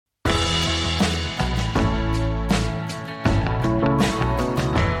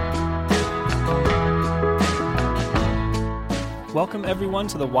Welcome, everyone,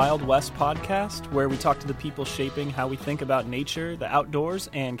 to the Wild West podcast, where we talk to the people shaping how we think about nature, the outdoors,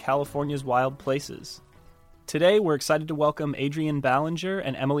 and California's wild places. Today, we're excited to welcome Adrian Ballinger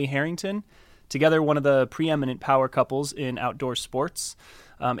and Emily Harrington, together one of the preeminent power couples in outdoor sports.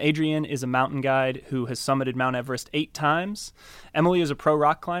 Adrian is a mountain guide who has summited Mount Everest 8 times. Emily is a pro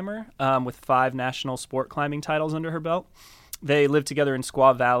rock climber with 5 national sport climbing titles under her belt. They live together in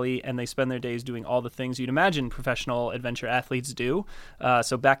Squaw Valley, and they spend their days doing all the things you'd imagine professional adventure athletes do.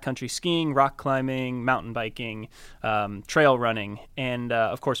 So backcountry skiing, rock climbing, mountain biking, trail running, and,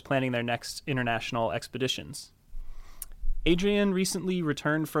 of course, planning their next international expeditions. Adrian recently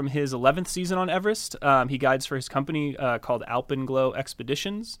returned from his 11th season on Everest. He guides for his company called Alpenglow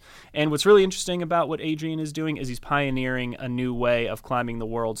Expeditions. And what's really interesting about what Adrian is doing is he's pioneering a new way of climbing the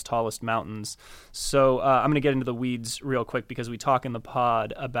world's tallest mountains. So I'm going to get into the weeds real quick because we talk in the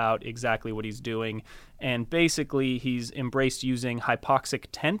pod about exactly what he's doing. And basically, he's embraced using hypoxic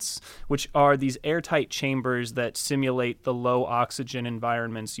tents, which are these airtight chambers that simulate the low oxygen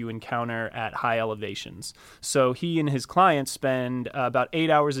environments you encounter at high elevations. So he and his clients spend about 8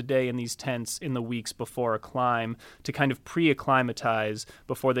 hours a day in these tents in the weeks before a climb to kind of pre-acclimatize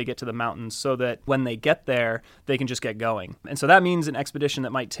before they get to the mountains so that when they get there, they can just get going. And so that means an expedition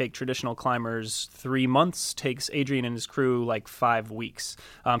that might take traditional climbers 3 months takes Adrian and his crew like 5 weeks.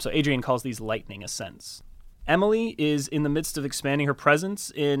 So Adrian calls these lightning ascents. Emily is in the midst of expanding her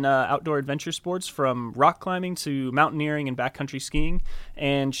presence in outdoor adventure sports, from rock climbing to mountaineering and backcountry skiing,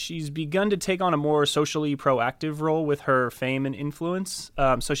 and she's begun to take on a more socially proactive role with her fame and influence.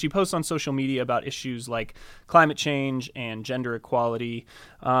 So she posts on social media about issues like climate change and gender equality,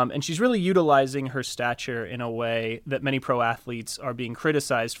 and she's really utilizing her stature in a way that many pro athletes are being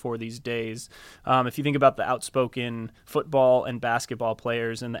criticized for these days. If you think about the outspoken football and basketball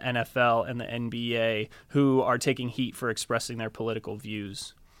players in the NFL and the NBA who are taking heat for expressing their political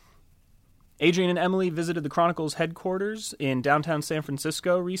views. Adrian and Emily visited the Chronicles headquarters in downtown San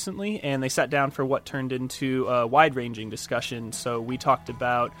Francisco recently, and they sat down for what turned into a wide-ranging discussion. So we talked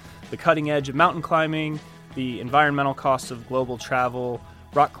about the cutting edge of mountain climbing, the environmental costs of global travel,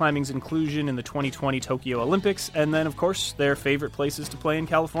 rock climbing's inclusion in the 2020 Tokyo Olympics, and then, of course, their favorite places to play in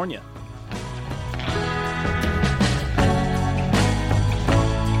California.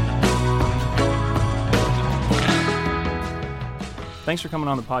 Thanks for coming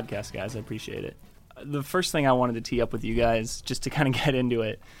on the podcast, guys. I appreciate it. The first thing I wanted to tee up with you guys, just to kind of get into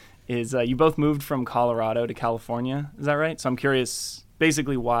it, is you both moved from Colorado to California. Is that right? So I'm curious,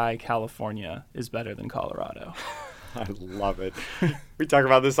 basically, why California is better than Colorado. I love it. We talk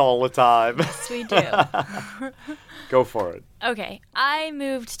about this all the time. Yes, we do. Go for it. Okay. I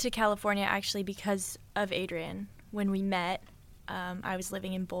moved to California actually because of Adrian. When we met, I was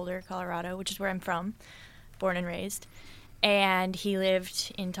living in Boulder, Colorado, which is where I'm from, born and raised. And he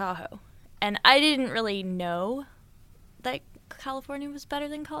lived in Tahoe. And I didn't really know that California was better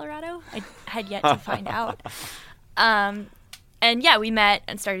than Colorado. I had yet to find out. And yeah, we met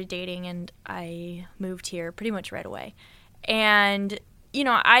and started dating, and I moved here pretty much right away. And, you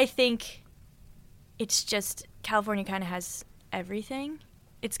know, I think it's just California kind of has everything.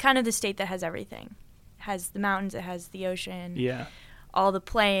 It's kind of the state that has everything. It has the mountains, it has the ocean. Yeah. All the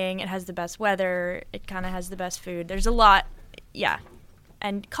playing, it has the best weather, it kind of has the best food. There's a lot, yeah.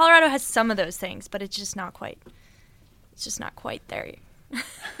 And Colorado has some of those things, but it's just not quite there.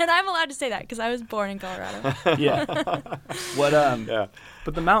 And I'm allowed to say that because I was born in Colorado. Yeah. Yeah.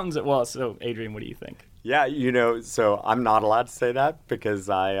 But the mountains, so Adrian, what do you think? Yeah, so I'm not allowed to say that because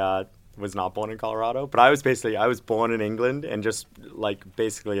I was not born in Colorado, but I was born in England and just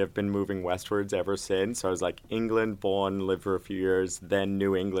basically have been moving westwards ever since. So I was England born, lived for a few years, then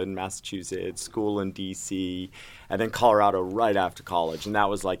New England, Massachusetts, school in DC, and then Colorado right after college. And that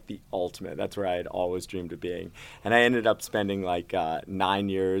was the ultimate. That's where I had always dreamed of being. And I ended up spending 9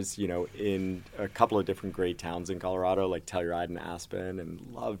 years, in a couple of different great towns in Colorado, like Telluride and Aspen, and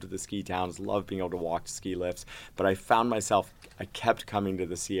loved the ski towns, loved being able to walk to ski lifts. But I found myself, I kept coming to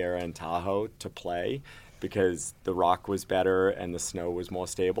the Sierra and Tahoe to play because the rock was better and the snow was more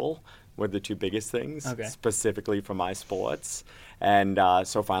stable, were the two biggest things, specifically for my sports. And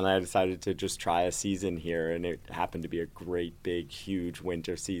so finally I decided to just try a season here, and it happened to be a great, big, huge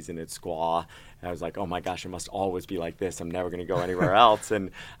winter season at Squaw. And I was like, oh my gosh, it must always be like this. I'm never going to go anywhere else. And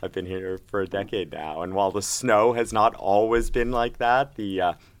I've been here for a decade now. And while the snow has not always been like that,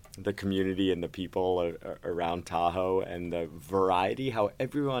 the community and the people around Tahoe and the variety, how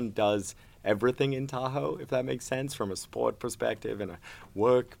everyone does everything in Tahoe, if that makes sense, from a sport perspective and a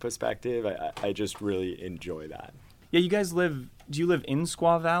work perspective, I just really enjoy that. Yeah, do you live in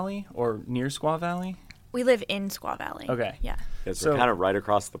Squaw Valley or near Squaw Valley? We live in Squaw Valley. Okay. Yeah. Yes, So- we're kind of right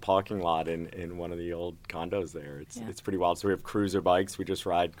across the parking lot in one of the old condos there. It's pretty wild. So we have cruiser bikes. We just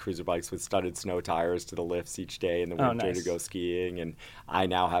ride cruiser bikes with studded snow tires to the lifts each day in the winter nice. to go skiing. And I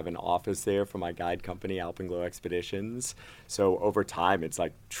now have an office there for my guide company, Alpenglow Expeditions. So over time, it's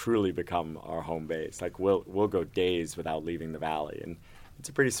like truly become our home base. Like we'll go days without leaving the valley, and it's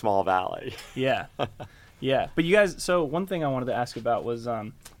a pretty small valley. Yeah. Yeah. But you guys, so one thing I wanted to ask about was,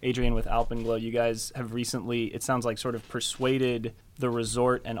 Adrian, with Alpenglow, you guys have recently, it sounds like, sort of persuaded the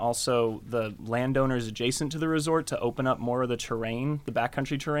resort and also the landowners adjacent to the resort to open up more of the terrain, the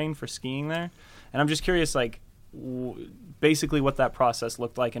backcountry terrain for skiing there. And I'm just curious, like, basically what that process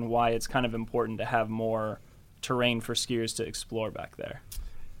looked like and why it's kind of important to have more terrain for skiers to explore back there.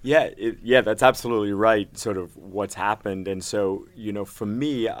 Yeah, that's absolutely right, sort of what's happened. And so, for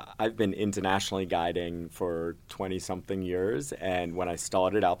me, I've been internationally guiding for 20-something years. And when I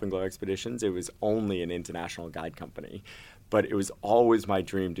started Alpenglow Expeditions, it was only an international guide company. But it was always my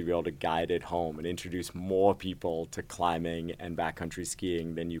dream to be able to guide at home and introduce more people to climbing and backcountry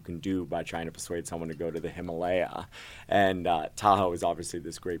skiing than you can do by trying to persuade someone to go to the Himalaya. And Tahoe is obviously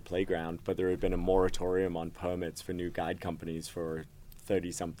this great playground, but there had been a moratorium on permits for new guide companies for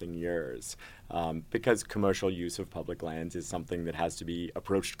 30-something years because commercial use of public lands is something that has to be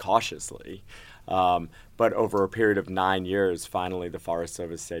approached cautiously. But over a period of 9 years, finally the Forest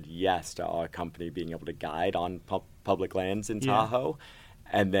Service said yes to our company being able to guide on public lands in Tahoe.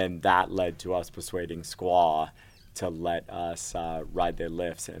 And then that led to us persuading Squaw to let us ride their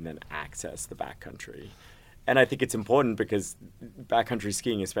lifts and then access the backcountry. And I think it's important because backcountry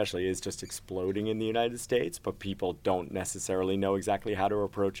skiing especially is just exploding in the United States, but people don't necessarily know exactly how to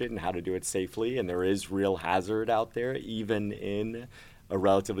approach it and how to do it safely. And there is real hazard out there, even in a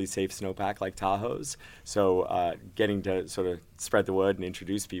relatively safe snowpack like Tahoe's. So getting to sort of spread the word and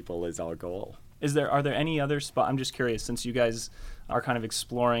introduce people is our goal. Are there any other spots? I'm just curious, since you guys are kind of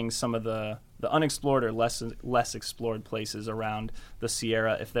exploring some of the unexplored or less explored places around the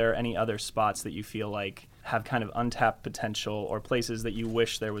Sierra, if there are any other spots that you feel like have kind of untapped potential or places that you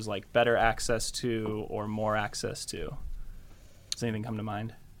wish there was like better access to or more access to. Does anything come to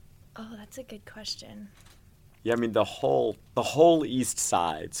mind? Oh, that's a good question. Yeah, I mean, the whole east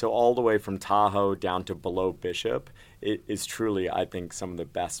side, so all the way from Tahoe down to below Bishop, it is truly, I think, some of the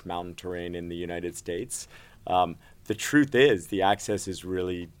best mountain terrain in the United States. The truth is, the access is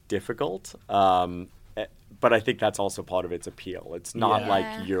really difficult, but I think that's also part of its appeal. It's not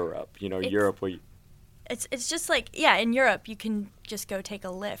like Europe. Europe where It's just like, in Europe, you can just go take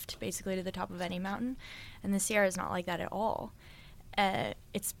a lift, basically, to the top of any mountain, and the Sierra is not like that at all.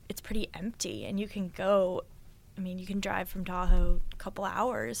 It's pretty empty, and you can go... you can drive from Tahoe a couple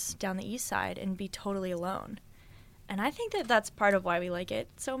hours down the east side and be totally alone. And I think that that's part of why we like it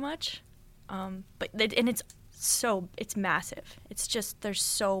so much. It's massive. It's just, there's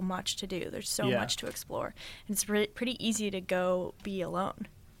so much to do. There's so much to explore. And it's pretty easy to go be alone.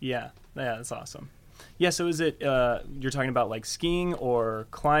 Yeah, that's awesome. Yeah, so is it, you're talking about like skiing or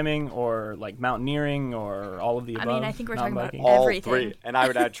climbing or like mountaineering or all of the above? I think we're talking about all everything. three. And I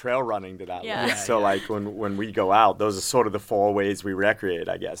would add trail running to that Yeah. list. So like when we go out, those are sort of the 4 ways we recreate,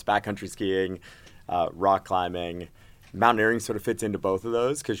 I guess. Backcountry skiing, rock climbing. Mountaineering sort of fits into both of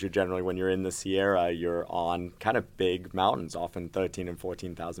those because when you're in the Sierra, you're on kind of big mountains, often 13 and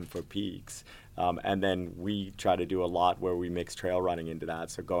 14,000 foot peaks. And then we try to do a lot where we mix trail running into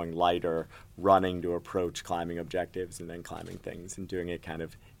that. So going lighter, running to approach climbing objectives and then climbing things and doing it kind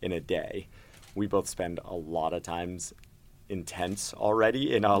of in a day. We both spend a lot of times intense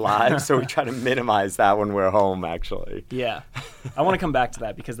already in our lives, so we try to minimize that when we're home, actually. Yeah. I want to come back to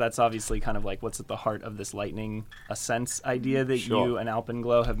that because that's obviously kind of like what's at the heart of this lightning ascents idea that you and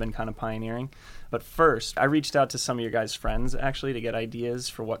Alpenglow have been kind of pioneering. But first, I reached out to some of your guys' friends, actually, to get ideas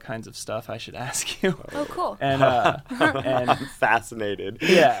for what kinds of stuff I should ask you. Oh, cool. And I'm fascinated.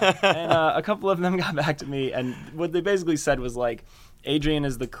 Yeah. And a couple of them got back to me, and what they basically said was like, Adrian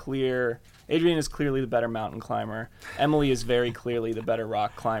is clearly the better mountain climber. Emily is very clearly the better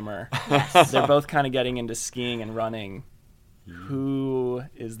rock climber. Yes. They're both kind of getting into skiing and running. Who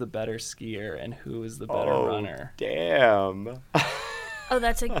is the better skier and who is the better runner? Damn. Oh,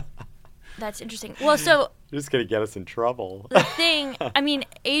 that's interesting. Well, so You're just going to get us in trouble. the thing,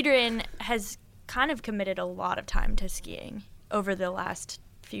 Adrian has kind of committed a lot of time to skiing over the last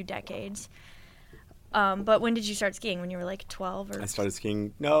few decades. But when did you start skiing? When you were like 12 or? I started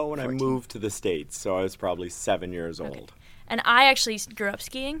skiing, when 14? I moved to the States, so I was probably 7 years old. And I actually grew up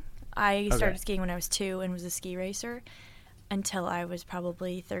skiing. I started skiing when I was 2 and was a ski racer until I was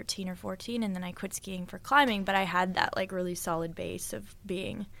probably 13 or 14, and then I quit skiing for climbing, but I had that like really solid base of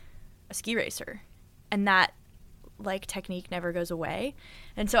being a ski racer. and that like technique never goes away.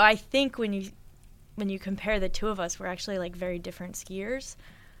 And so I think when you compare the two of us, we're actually like very different skiers.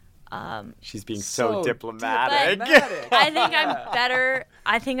 She's being so diplomatic.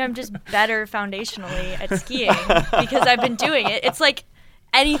 I think I'm just better foundationally at skiing because I've been doing it. It's like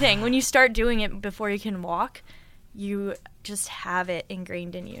anything. When you start doing it before you can walk, you just have it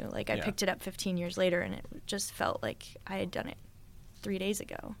ingrained in you. Like I picked it up 15 years later, and it just felt like I had done it 3 days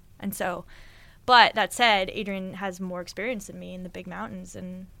ago. And so, but that said, Adrian has more experience than me in the big mountains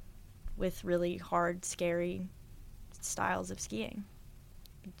and with really hard, scary styles of skiing.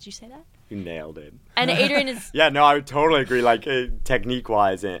 Did you say that? You nailed it. And Adrian is... Yeah, no, I would totally agree. Like,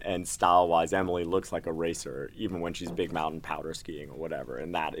 technique-wise and style-wise, Emily looks like a racer, even when she's big mountain powder skiing or whatever.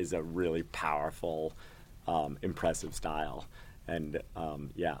 And that is a really powerful, impressive style. And,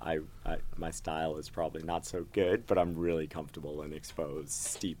 my style is probably not so good, but I'm really comfortable in exposed,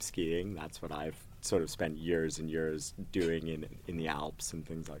 steep skiing. That's what I've sort of spent years and years doing in the Alps and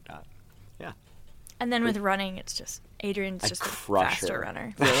things like that. Yeah. And then with running, it's just Adrian's just a faster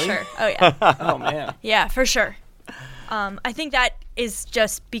runner. Really? For sure. Oh, yeah. Oh, man. Yeah, for sure. I think that is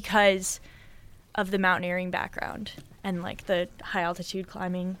just because of the mountaineering background and, like, the high-altitude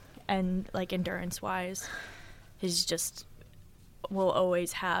climbing and, like, endurance-wise is just will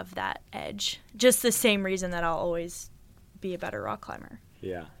always have that edge. Just the same reason that I'll always be a better rock climber.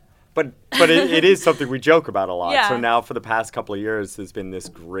 Yeah. But it is something we joke about a lot. Yeah. So now for the past couple of years, there's been this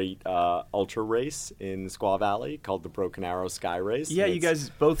great ultra race in Squaw Valley called the Broken Arrow Sky Race. Yeah, you guys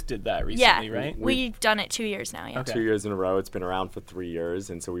both did that recently, right? We've done it 2 years now, yeah. Okay. 2 years in a row. It's been around for 3 years.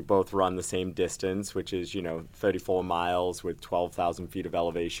 And so we both run the same distance, which is, 34 miles with 12,000 feet of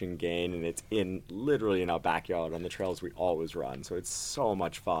elevation gain. And it's literally in our backyard on the trails we always run. So it's so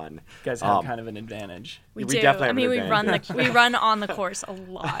much fun. You guys have kind of an advantage. We We do. definitely have I mean, an advantage. we run on the course a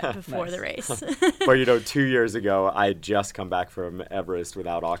lot before Nice. the race. But 2 years ago, I had just come back from Everest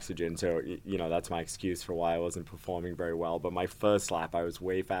without oxygen, so that's my excuse for why I wasn't performing very well. But my first lap, I was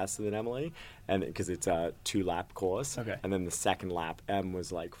way faster than Emily, and because it's a 2-lap course. Okay. And then the second lap, Em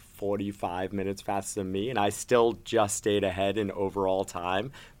was like 45 minutes faster than me, and I still just stayed ahead in overall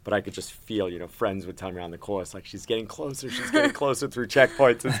time. But I could just feel, friends would tell me on the course, like, she's getting closer through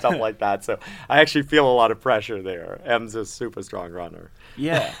checkpoints and stuff like that. So I actually feel a lot of pressure there. Em's a super strong runner.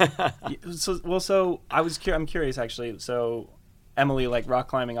 Yeah. I'm curious, actually. So Emily, like, rock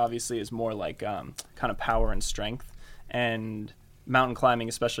climbing obviously is more like kind of power and strength. And mountain climbing,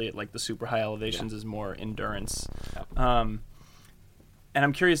 especially at, like, the super high elevations, is more endurance. Yeah. And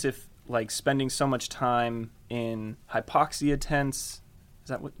I'm curious if, like, spending so much time in hypoxia tents...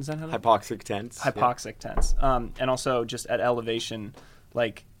 Is that how that? Hypoxic tents. Hypoxic tents. And also just at elevation,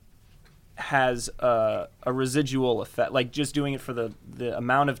 like, has a residual effect. Like, just doing it for the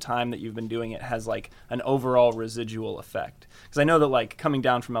amount of time that you've been doing it has, like, an overall residual effect. Because I know that, like, coming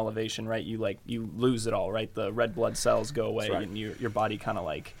down from elevation, right, you lose it all, right? The red blood cells go away, right. and your body kind of,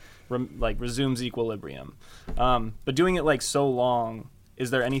 like, resumes equilibrium. But doing it, like, so long,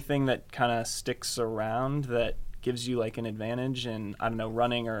 is there anything that kind of sticks around that gives you, like, an advantage in, I don't know,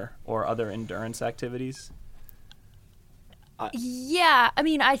 running or other endurance activities? Yeah, I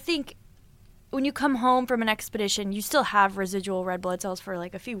mean, I think when you come home from an expedition, you still have residual red blood cells for,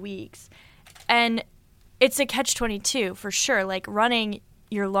 like, a few weeks. And it's a catch-22 for sure. Like, running,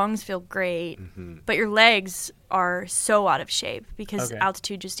 your lungs feel great, but your legs are so out of shape because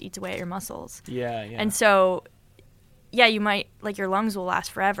altitude just eats away at your muscles. Yeah. And so... yeah, you might, like, your lungs will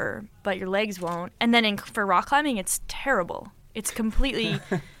last forever, but your legs won't. And then for rock climbing, it's terrible. It's completely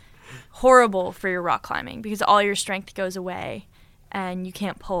horrible for your rock climbing because all your strength goes away and you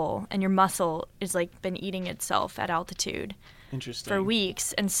can't pull, and your muscle is, like, been eating itself at altitude for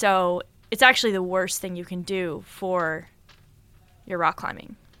weeks. And so it's actually the worst thing you can do for your rock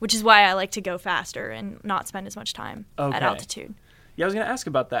climbing, which is why I like to go faster and not spend as much time at altitude. Yeah, I was going to ask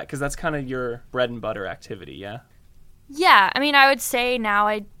about that because that's kind of your bread and butter activity, yeah? Yeah, I mean, I would say now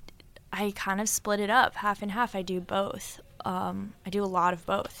I kind of split it up half and half. I do both. I do a lot of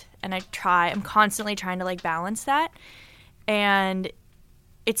both, and I'm constantly trying to, like, balance that, and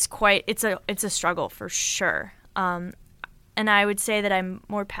it's a struggle for sure. And I would say that I'm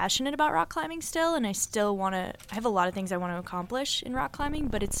more passionate about rock climbing still, and I have a lot of things I want to accomplish in rock climbing,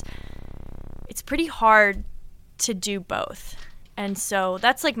 but it's pretty hard to do both. And so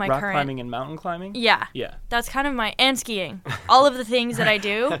that's, like, my rock current... climbing and mountain climbing? Yeah. Yeah. That's kind of and skiing. All of the things that I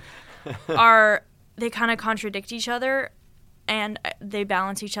do they kind of contradict each other, and they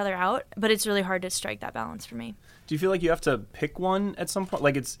balance each other out, but it's really hard to strike that balance for me. Do you feel like you have to pick one at some point?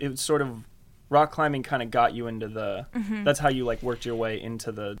 Like, it's sort of rock climbing kind of got you into the Mm-hmm. that's how you like worked your way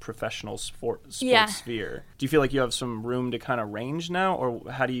into the professional sports Yeah. sphere. Do you feel like you have some room to kind of range now, or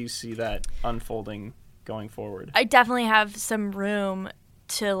how do you see that unfolding going forward? I definitely have some room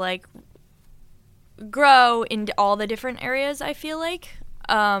to like grow into all the different areas, I feel like.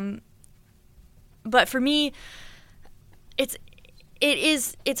 But for me,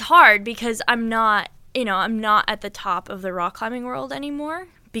 it's hard because I'm not at the top of the rock climbing world anymore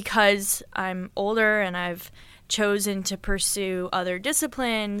because I'm older and I've chosen to pursue other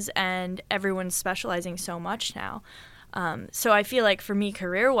disciplines and everyone's specializing so much now. So I feel like for me,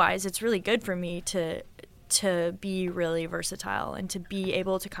 career-wise, it's really good for me to be really versatile and to be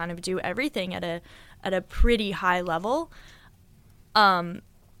able to kind of do everything at a pretty high level.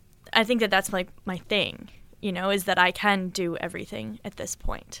 I think that's like my thing, is that I can do everything at this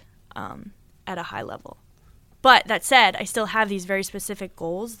point at a high level. But that said, I still have these very specific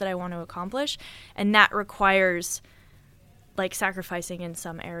goals that I want to accomplish, and that requires like sacrificing in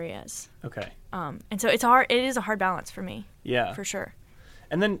some areas. Okay. And so it's hard. It is a hard balance for me. Yeah. For sure.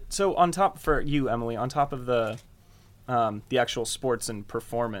 And then, so on top for you, Emily, on top of the actual sports and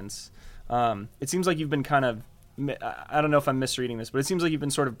performance, it seems like you've been kind of, I don't know if I'm misreading this, but it seems like you've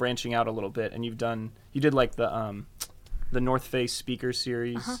been sort of branching out a little bit, and you did like the North Face speaker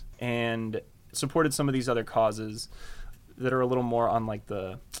series and supported some of these other causes that are a little more on like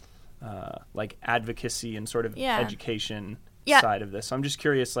the like advocacy and sort of education side of this. So I'm just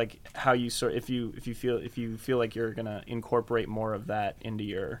curious, like how you if you feel like you're gonna incorporate more of that into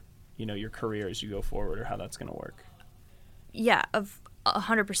your your career as you go forward, or how that's gonna work. Yeah,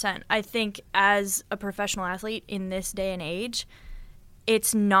 100%. I think as a professional athlete in this day and age,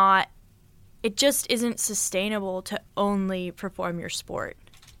 it just isn't sustainable to only perform your sport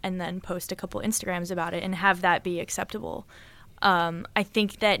and then post a couple Instagrams about it and have that be acceptable. I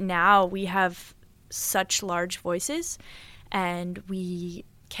think that now we have such large voices and we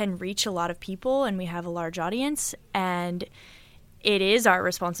can reach a lot of people and we have a large audience, and it is our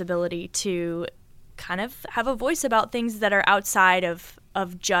responsibility to kind of have a voice about things that are outside of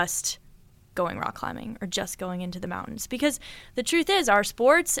just going rock climbing or just going into the mountains. Because the truth is, our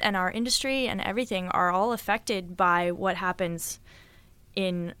sports and our industry and everything are all affected by what happens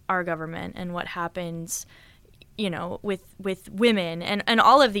in our government and what happens, with women and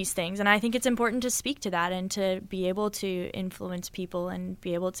all of these things. And I think it's important to speak to that and to be able to influence people and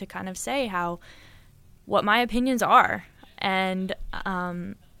be able to kind of say what my opinions are. And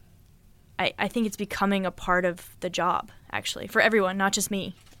I think it's becoming a part of the job, actually, for everyone, not just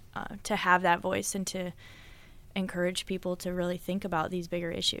me, to have that voice and to encourage people to really think about these bigger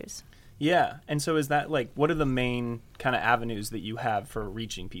issues. Yeah. And so is that like, what are the main kind of avenues that you have for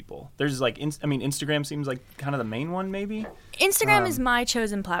reaching people? There's like, Instagram seems like kind of the main one, maybe? Instagram is my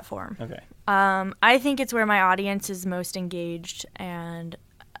chosen platform. Okay. I think it's where my audience is most engaged, and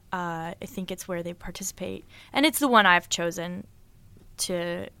I think it's where they participate. And it's the one I've chosen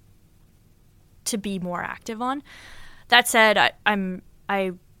to be more active on. That said,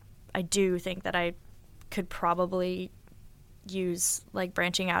 I do think that I could probably use like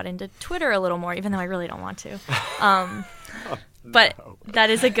branching out into Twitter a little more, even though I really don't want to. But that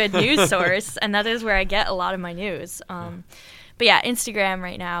is a good news source, and that is where I get a lot of my news. But yeah, Instagram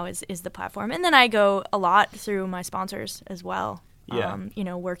right now is the platform. And then I go a lot through my sponsors as well. Yeah.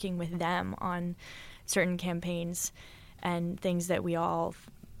 Working with them on certain campaigns and things that we all,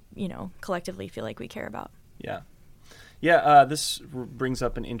 collectively feel like we care about. Yeah. Yeah, this brings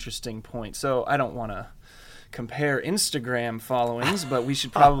up an interesting point. So I don't want to compare Instagram followings, but we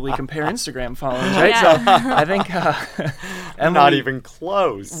should probably compare Instagram followings, right? Yeah. So I think Emily, not even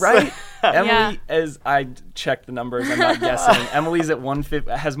close, right? Emily, Yeah. as I checked the numbers, I'm not guessing. Emily's at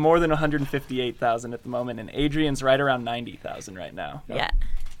 150, has more than 158,000 at the moment, and Adrian's right around 90,000 right now. Yeah,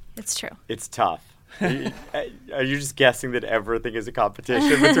 it's true. It's tough. Are you just guessing that everything is a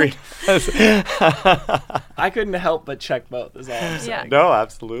competition between us? I couldn't help but check both, is all I'm saying. Yeah. No,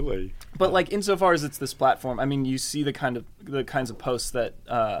 absolutely. But like insofar as it's this platform, I mean, you see the kinds of posts that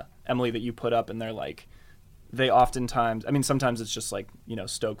Emily that you put up, and they're like, they oftentimes, I mean, sometimes it's just like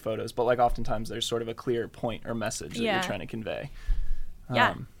stock photos, but like oftentimes there's sort of a clear point or message that you're trying to convey.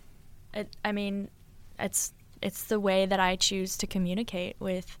 Yeah, it's the way that I choose to communicate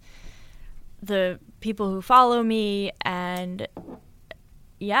with the people who follow me, and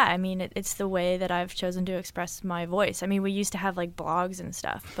it's the way that I've chosen to express my voice. I mean, we used to have like blogs and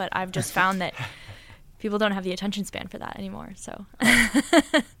stuff, but I've just found that people don't have the attention span for that anymore. So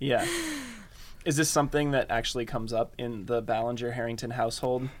Yeah. Is this something that actually comes up in the Ballinger Harrington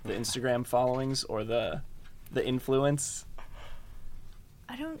household, the Instagram followings or the influence?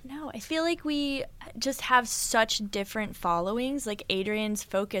 I don't know. I feel like we just have such different followings. Like Adrian's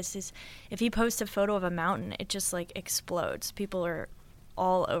focus is if he posts a photo of a mountain, it just like explodes. People are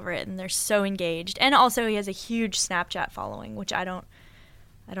all over it and they're so engaged. And also he has a huge Snapchat following, which I don't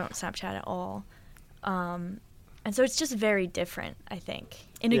Snapchat at all. And so it's just very different, I think,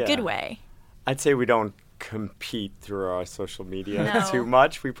 in a good way. I'd say we don't compete through our social media No. too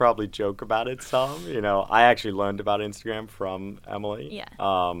much. We probably joke about it some. I actually learned about Instagram from Emily.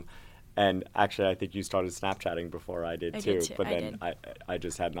 Yeah. And actually, I think you started Snapchatting before I did too. But I then did. I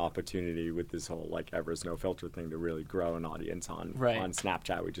just had an opportunity with this whole like Everest No Filter thing to really grow an audience on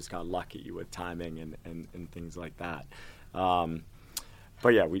Snapchat. We just got lucky with timing and things like that.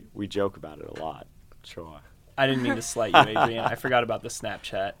 But yeah, we joke about it a lot. Sure. I didn't mean to slight you, Adrian. I forgot about the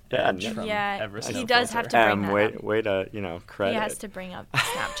Snapchat edge from Everest. He No does Filter. have to bring that up. Way to credit. He has to bring up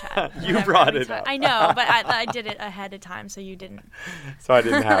Snapchat. You brought it time. up. I know, but I did it ahead of time, so you didn't. So I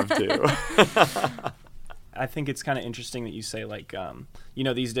didn't have to. I think it's kind of interesting that you say, like,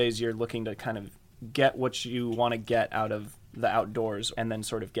 these days you're looking to kind of get what you want to get out of the outdoors and then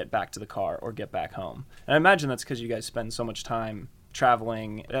sort of get back to the car or get back home. And I imagine that's because you guys spend so much time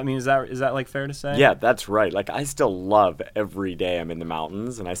traveling. I mean, is that like fair to say? Yeah, that's right. Like I still love every day I'm in the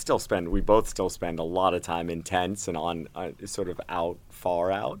mountains, and we both still spend a lot of time in tents and on sort of far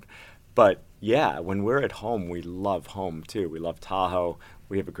out. But yeah, when we're at home, we love home too. We love Tahoe.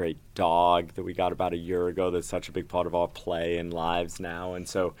 We have a great dog that we got about a year ago that's such a big part of our play and lives now. And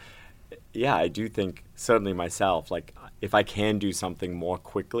so, yeah, I do think certainly myself, like if I can do something more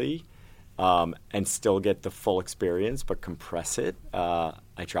quickly, and still get the full experience, but compress it, I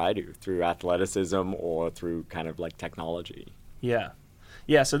try to through athleticism or through kind of like technology. Yeah.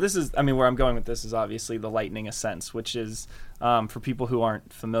 Yeah, so this is, where I'm going with this is obviously the Lightning Ascents, which is, for people who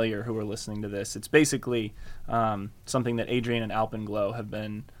aren't familiar, who are listening to this, it's basically something that Adrian and Alpenglow have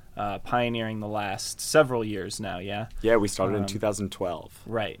been pioneering the last several years now, yeah? Yeah, we started in 2012.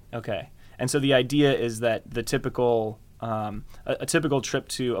 Right, okay. And so the idea is that the typical... a typical trip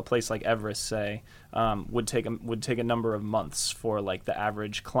to a place like Everest, say, would take a number of months for like the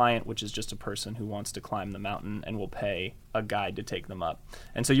average client, which is just a person who wants to climb the mountain and will pay a guide to take them up.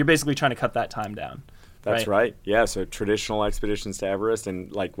 And so you're basically trying to cut that time down. That's right. Yeah, so traditional expeditions to Everest,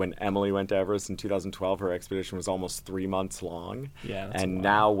 and like when Emily went to Everest in 2012, her expedition was almost 3 months long. Yeah, that's and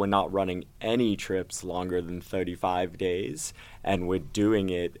now we're not running any trips longer than 35 days, and we're doing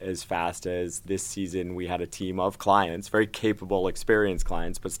it as fast as this season. We had a team of clients, very capable, experienced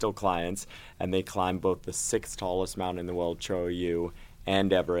clients, but still clients, and they climbed both the 6th tallest mountain in the world, Cho Oyu,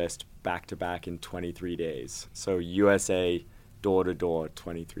 and Everest back-to-back in 23 days. So USA door-to-door,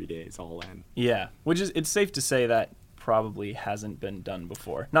 23 days all in. Yeah, it's safe to say that probably hasn't been done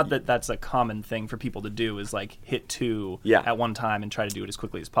before. Not that that's a common thing for people to do, is like hit 2 at one time and try to do it as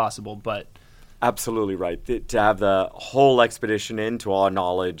quickly as possible, but... Absolutely right. To have the whole expedition in, to our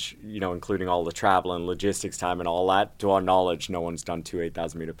knowledge, including all the travel and logistics time and all that, to our knowledge, no one's done 2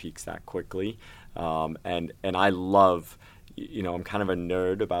 8,000-meter peaks that quickly. And I love... I'm kind of a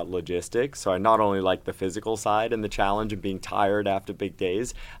nerd about logistics, so I not only like the physical side and the challenge of being tired after big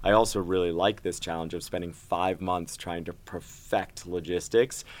days, I also really like this challenge of spending 5 months trying to perfect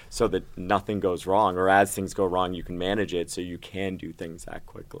logistics so that nothing goes wrong, or as things go wrong, you can manage it so you can do things that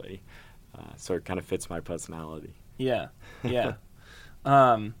quickly. So it kind of fits my personality. Yeah.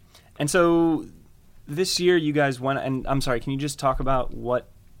 And so this year you guys went, and I'm sorry, can you just talk about what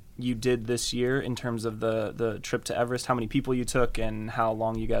you did this year in terms of the trip to Everest, how many people you took and how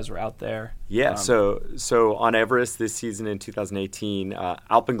long you guys were out there? Yeah, so on Everest this season in 2018,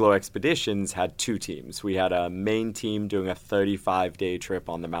 Alpenglow Expeditions had 2 teams. We had a main team doing a 35-day trip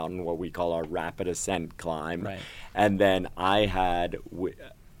on the mountain, what we call our rapid ascent climb. Right. And then I had...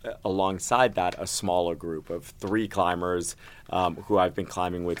 alongside that, a smaller group of 3 climbers who I've been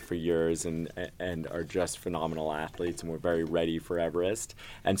climbing with for years and are just phenomenal athletes, and we're very ready for Everest.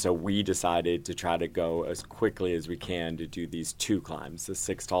 And so we decided to try to go as quickly as we can to do these 2 climbs, the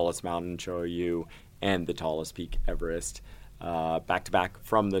 6th tallest mountain, Cho Oyu, and the tallest peak, Everest, back-to-back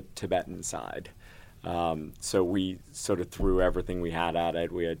from the Tibetan side. So we sort of threw everything we had at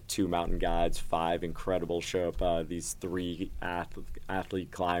it. We had 2 mountain guides, 5 incredible Sherpa, these 3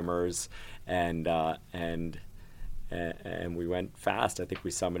 athlete climbers, and we went fast. I think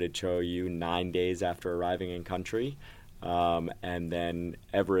we summited Cho Oyu 9 days after arriving in country. And then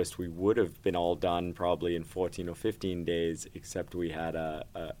Everest, we would have been all done probably in 14 or 15 days, except we had a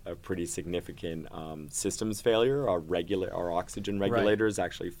pretty significant systems failure. Our oxygen regulators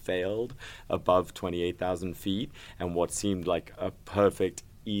actually failed above 28,000 feet, and what seemed like a perfect,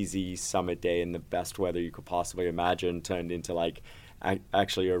 easy summit day in the best weather you could possibly imagine turned into like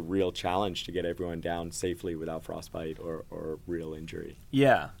actually a real challenge to get everyone down safely without frostbite or real injury.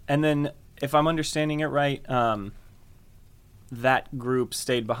 Yeah. And then if I'm understanding it right, that group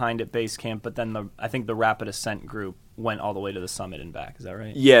stayed behind at base camp, but then I think the rapid ascent group went all the way to the summit and back. Is that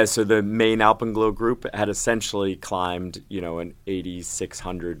right? Yeah, so the main Alpenglow group had essentially climbed, an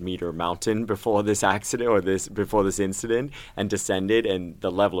 8,600 meter mountain before this accident before this incident and descended, and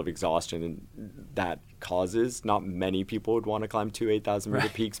the level of exhaustion that causes, not many people would want to climb two 8,000 meter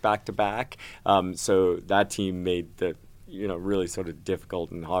peaks back to back. So that team made the, really sort of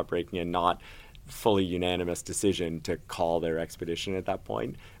difficult and heartbreaking and not fully unanimous decision to call their expedition at that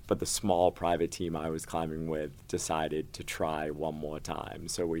point. But the small private team I was climbing with decided to try one more time.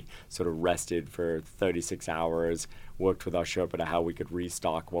 So we sort of rested for 36 hours, worked with our Sherpa to how we could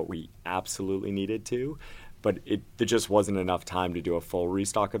restock what we absolutely needed to. But there just wasn't enough time to do a full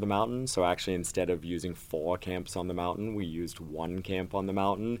restock of the mountain. So actually, instead of using 4 camps on the mountain, we used 1 camp on the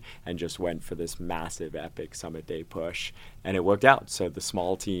mountain and just went for this massive, epic summit day push. And it worked out. So the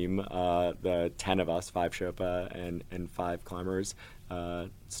small team, the 10 of us, 5 Sherpa and 5 climbers,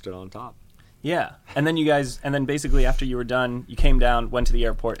 stood on top. Yeah. And then basically after you were done, you came down, went to the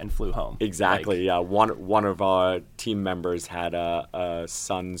airport, and flew home. Exactly. Yeah. One of our team members had a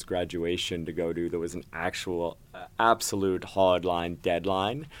son's graduation to go to. There was an actual absolute hardline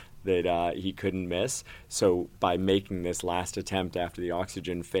deadline that he couldn't miss. So by making this last attempt after the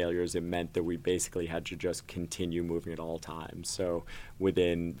oxygen failures, it meant that we basically had to just continue moving at all times. So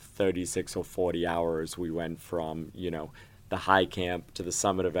within 36 or 40 hours, we went from, the high camp to the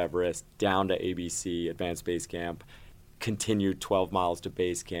summit of Everest, down to ABC, Advanced Base Camp, continued 12 miles to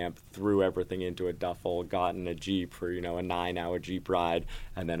base camp, threw everything into a duffel, got in a Jeep for, a 9-hour Jeep ride,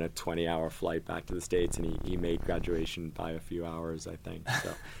 and then a 20-hour flight back to the States, and he made graduation by a few hours, I think.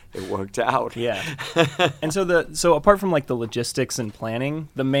 So it worked out. Yeah. And so apart from like the logistics and planning,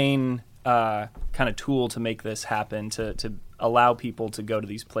 the main kind of tool to make this happen, to allow people to go to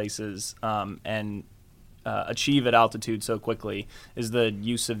these places and achieve at altitude so quickly, is the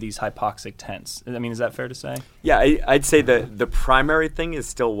use of these hypoxic tents. I mean, is that fair to say? Yeah, I'd say the primary thing is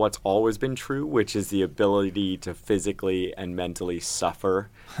still what's always been true, which is the ability to physically and mentally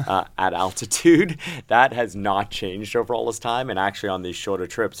suffer at altitude. That has not changed over all this time. And actually on these shorter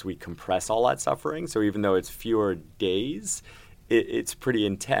trips, we compress all that suffering. So even though it's fewer days, it's pretty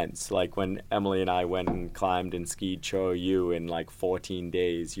intense. Like when Emily and I went and climbed and skied Cho Oyu in like 14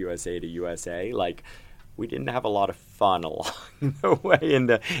 days, USA to USA, like we didn't have a lot of fun along the way in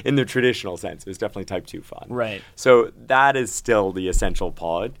the traditional sense. It was definitely type 2 fun. Right. So that is still the essential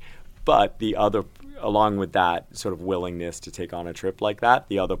part. But the other, along with that sort of willingness to take on a trip like that,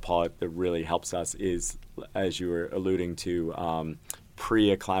 the other part that really helps us is, as you were alluding to,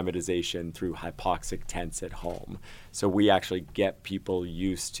 pre-acclimatization through hypoxic tents at home. So we actually get people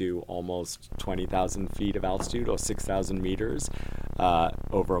used to almost 20,000 feet of altitude or 6,000 meters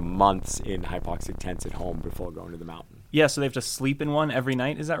over months in hypoxic tents at home before going to the mountain. Yeah, so they have to sleep in one every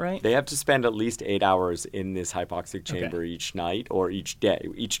night, is that right? They have to spend at least 8 hours in this hypoxic chamber each night or each day,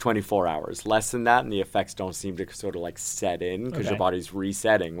 each 24 hours. Less than that, and the effects don't seem to sort of like set in because your body's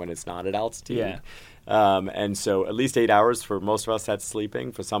resetting when it's not at altitude. Yeah. And so at least 8 hours for most of us, that's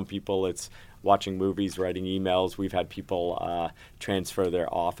sleeping. For some people, it's watching movies, writing emails. We've had people transition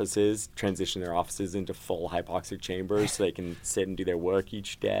their offices into full hypoxic chambers so they can sit and do their work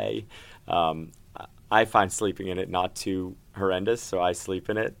each day. I find sleeping in it not too horrendous, so I sleep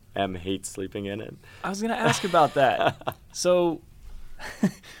in it. Em hates sleeping in it. I was going to ask about that. So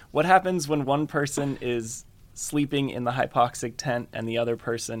what happens when one person is sleeping in the hypoxic tent and the other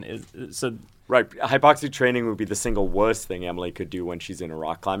person is... Right. Hypoxic training would be the single worst thing Emily could do when she's in a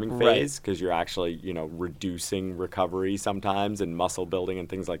rock climbing phase, because you're actually, reducing recovery sometimes and muscle building and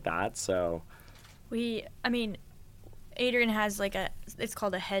things like that. So Adrian has it's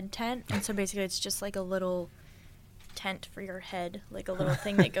called a head tent. And so basically it's just like a little tent for your head, like a little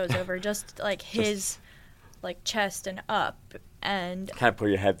thing that goes over just like his chest and up. And kind of put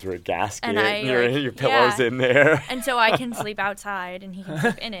your head through a gasket and your pillow's in there. And so I can sleep outside and he can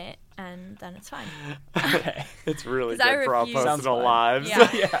sleep in it. And then it's fine. Okay. It's really good for our personal lives.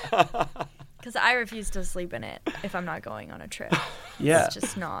 Yeah. Because I refuse to sleep in it if I'm not going on a trip. Yeah. It's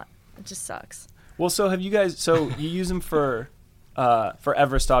just not. It just sucks. Well, so have you guys... So you use them for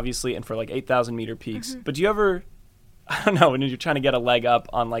Everest, obviously, and for 8,000 meter peaks. Mm-hmm. But do you ever... I don't know, when you're trying to get a leg up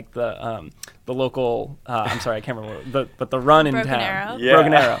on the local, I'm sorry, I can't remember, but the run in Broken town. Arrow? Yeah.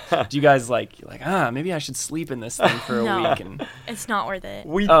 Broken Arrow. Do you guys maybe I should sleep in this thing for a No, week? And it's not worth it.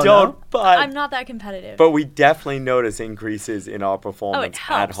 We don't, but I'm not that competitive. But we definitely notice increases in our performance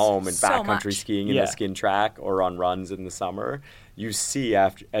at home and so backcountry much. skiing in the skin track or on runs in the summer. you see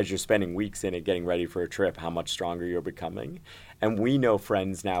as you're spending weeks in it getting ready for a trip how much stronger you're becoming. And we know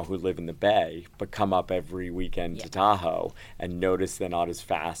friends now who live in the Bay but come up every weekend to Tahoe and notice they're not as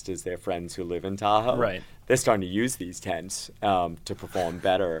fast as their friends who live in Tahoe. Right. They're starting to use these tents to perform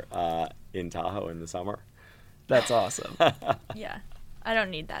better in Tahoe in the summer. That's awesome. Yeah. I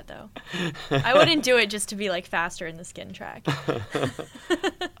don't need that, though. I wouldn't do it just to be, like, faster in the skin track.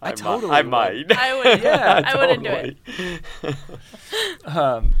 I totally I would. might. I wouldn't. Yeah, I wouldn't do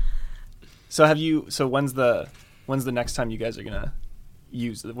it. So when's the next time you guys are gonna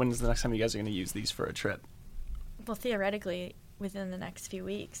use these for a trip? Well, theoretically, within the next few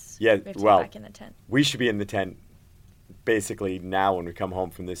weeks. Yeah, we have to well, get back in the tent. We should be in the tent basically now when we come home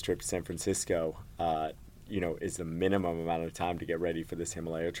from this trip to San Francisco. Is the minimum amount of time to get ready for this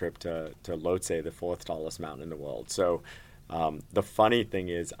Himalaya trip to Lhotse, the fourth tallest mountain in the world. So the funny thing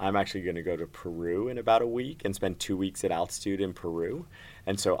is I'm actually going to go to Peru in about a week and spend 2 weeks at altitude in Peru.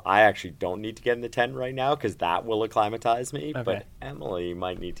 And so I actually don't need to get in the tent right now because that will acclimatize me. Okay. But Emily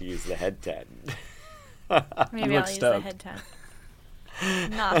might need to use the head tent. Maybe I'll use the head tent.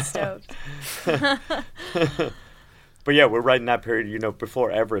 Not stoked. But yeah, we're right in that period. Before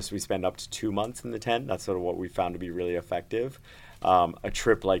Everest, we spend up to 2 months in the tent. That's sort of what we found to be really effective. A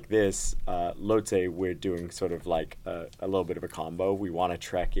trip like this, Lhotse, we're doing sort of like a little bit of a combo. We want to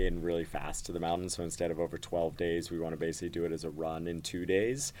trek in really fast to the mountains. So instead of over 12 days, we want to basically do it as a run in 2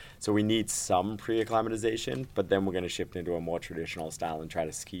 days. So we need some pre-acclimatization, but then we're going to shift into a more traditional style and try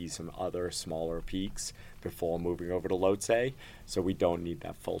to ski some other smaller peaks before moving over to Lhotse. So we don't need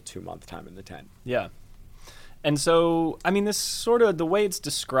that full 2-month time in the tent. Yeah. And so, I mean, this sort of, the way it's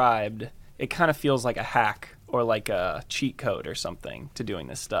described, it kind of feels like a hack or like a cheat code or something to doing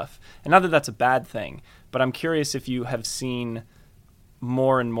this stuff. And not that that's a bad thing, but I'm curious if you have seen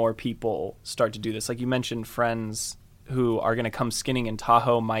more and more people start to do this. Like you mentioned, friends who are going to come skinning in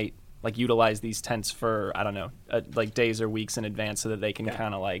Tahoe might like utilize these tents for, I don't know, like days or weeks in advance so that they can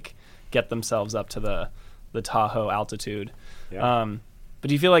kind of like get themselves up to the Tahoe altitude. Yeah. But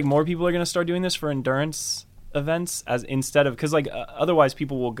do you feel like more people are going to start doing this for endurance events as instead of, because like otherwise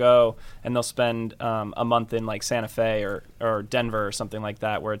people will go and they'll spend a month in like Santa Fe or Denver or something like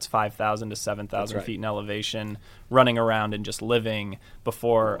that where it's 5,000 to 7,000 feet in elevation, running around and just living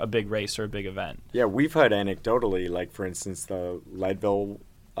before a big race or a big event. Yeah, we've heard anecdotally, like for instance the Leadville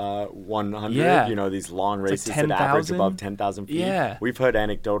 100, these long races like that average above 10,000 feet. Yeah. We've heard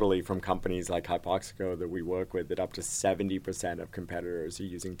anecdotally from companies like Hypoxico that we work with that up to 70% of competitors are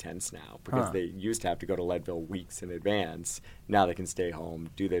using tents now because they used to have to go to Leadville weeks in advance. Now they can stay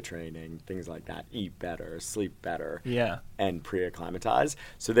home, do their training, things like that, eat better, sleep better, and pre-acclimatize.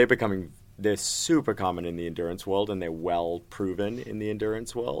 So they're super common in the endurance world, and they're well proven in the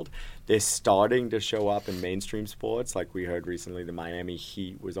endurance world. They're starting to show up in mainstream sports. Like we heard recently, the Miami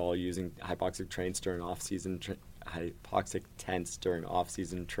Heat was all using hypoxic tents during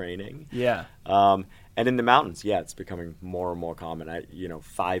off-season training. Yeah. And in the mountains, it's becoming more and more common.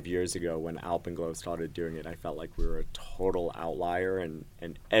 5 years ago when Alpenglow started doing it, I felt like we were a total outlier, and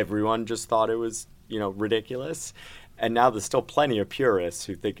everyone just thought it was, ridiculous. And now there's still plenty of purists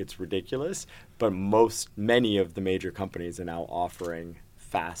who think it's ridiculous, but many of the major companies are now offering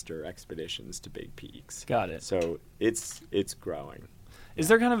faster expeditions to big peaks. Got it. So it's growing. Is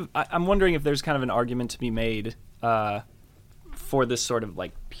there I'm wondering if there's kind of an argument to be made for this sort of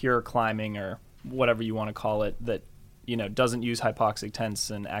like pure climbing or whatever you want to call it that, doesn't use hypoxic tents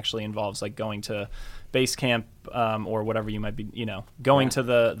and actually involves like going to base camp or whatever you might be, going to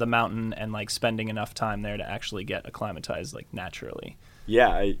the mountain and like spending enough time there to actually get acclimatized like naturally.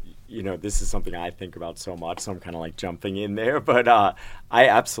 Yeah, this is something I think about so much, so I'm kind of like jumping in there, but I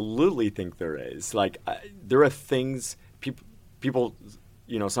absolutely think there is. Like, there are things people,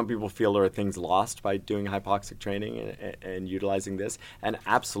 some people feel there are things lost by doing hypoxic training and utilizing this, and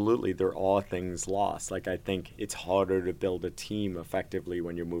absolutely there are things lost. Like, I think it's harder to build a team effectively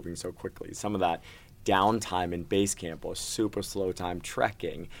when you're moving so quickly. Some of that downtime in base camp or super slow time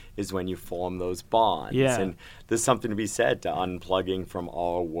trekking is when you form those bonds. Yeah. And there's something to be said to unplugging from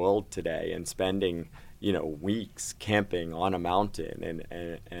our world today and spending, weeks camping on a mountain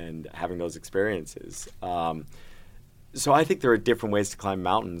and having those experiences. So I think there are different ways to climb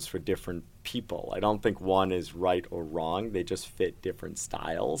mountains for different people. I don't think one is right or wrong. They just fit different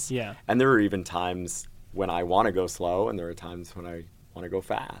styles. Yeah. And there are even times when I want to go slow and there are times when I want to go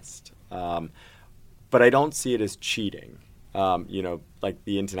fast. But I don't see it as cheating. Like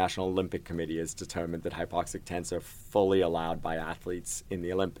the International Olympic Committee has determined that hypoxic tents are fully allowed by athletes in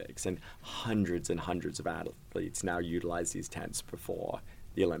the Olympics, and hundreds of athletes now utilize these tents before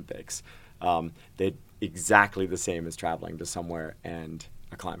the Olympics. they're exactly the same as traveling to somewhere and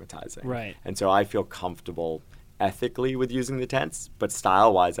acclimatizing. Right. And so I feel comfortable ethically with using the tents, but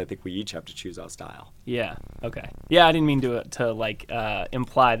style-wise, I think we each have to choose our style. Yeah. Okay. Yeah, I didn't mean to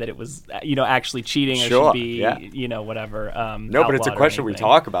imply that it was actually cheating or Sure, should be yeah. Whatever. No, but it's a outlawed or question we anything.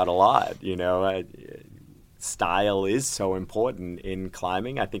 talk about a lot. Style is so important in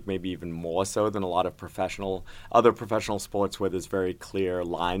climbing. I think maybe even more so than a lot of other professional sports where there's very clear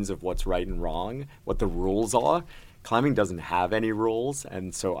lines of what's right and wrong, what the rules are. Climbing doesn't have any rules,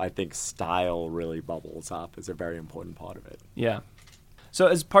 and so I think style really bubbles up as a very important part of it. Yeah. So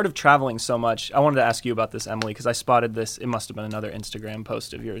as part of traveling so much, I wanted to ask you about this, Emily, because I spotted this. It must have been another Instagram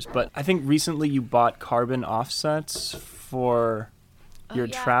post of yours, but I think recently you bought carbon offsets for your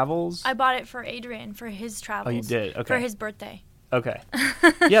travels. I bought it for Adrian for his travels. Oh, you did? Okay. For his birthday. Okay.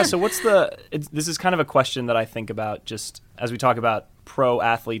 Yeah, so this is kind of a question that I think about just as we talk about pro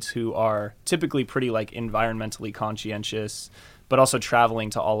athletes who are typically pretty environmentally conscientious, but also traveling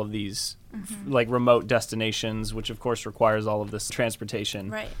to all of these remote destinations, which of course requires all of this transportation.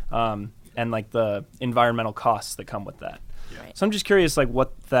 Right. And the environmental costs that come with that. Right. So I'm just curious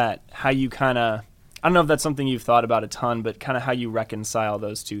how you kind of, I don't know if that's something you've thought about a ton, but kind of how you reconcile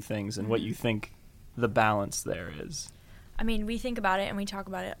those two things and what you think the balance there is. I mean, we think about it and we talk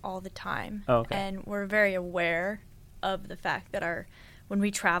about it all the time. Oh, okay. And we're very aware of the fact that when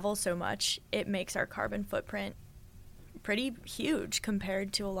we travel so much, it makes our carbon footprint pretty huge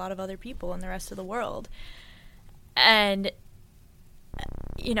compared to a lot of other people in the rest of the world. And,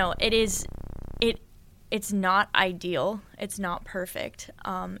 it's not ideal. It's not perfect.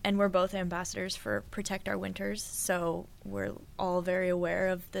 And we're both ambassadors for Protect Our Winters, so we're all very aware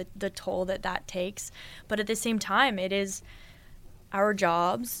of the toll that takes. But at the same time, it is our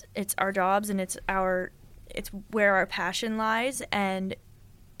jobs. It's our jobs, and it's where our passion lies. And,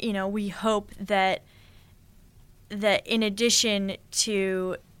 we hope that in addition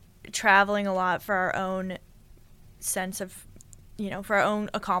to traveling a lot for our own sense of, for our own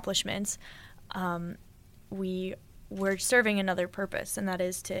accomplishments, we're serving another purpose, and that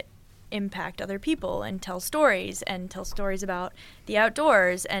is to impact other people and tell stories about the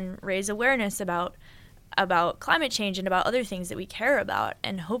outdoors and raise awareness about climate change and about other things that we care about,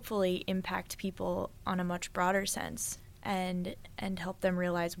 and hopefully impact people on a much broader sense and help them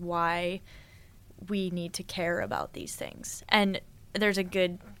realize why we need to care about these things. And there's a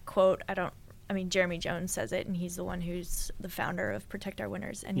good quote, Jeremy Jones says it, and he's the one who's the founder of Protect Our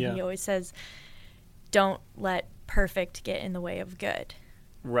Winters, and he always says, don't let perfect get in the way of good.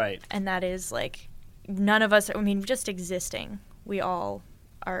 Right. And that is none of us, just existing, we all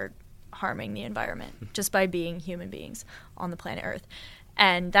are harming the environment just by being human beings on the planet Earth.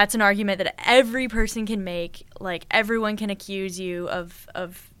 And that's an argument that every person can make. Everyone can accuse you of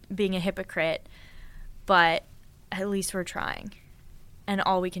being a hypocrite, but at least we're trying. And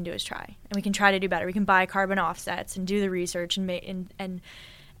all we can do is try. And we can try to do better. We can buy carbon offsets and do the research and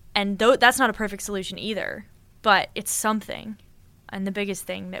that's not a perfect solution either, but it's something. And the biggest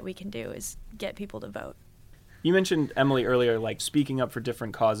thing that we can do is get people to vote. You mentioned, Emily, earlier, speaking up for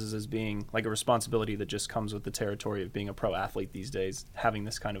different causes as being a responsibility that just comes with the territory of being a pro athlete these days, having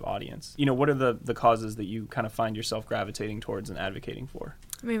this kind of audience. What are the causes that you kind of find yourself gravitating towards and advocating for?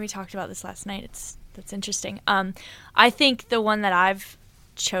 We talked about this last night. That's interesting. I think the one that I've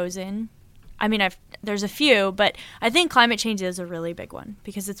chosen, there's a few, but I think climate change is a really big one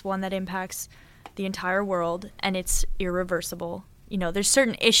because it's one that impacts the entire world and it's irreversible. There's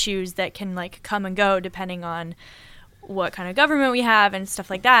certain issues that can come and go depending on what kind of government we have and stuff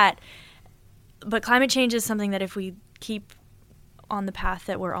like that. But climate change is something that if we keep on the path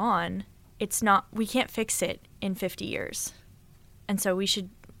that we're on, we can't fix it in 50 years. And so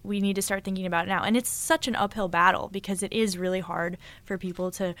we need to start thinking about it now. And it's such an uphill battle because it is really hard for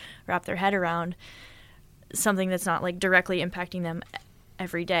people to wrap their head around something that's not directly impacting them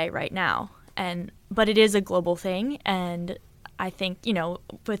every day right now. But it is a global thing, and I think,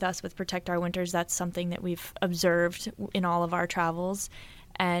 with Protect Our Winters, that's something that we've observed in all of our travels,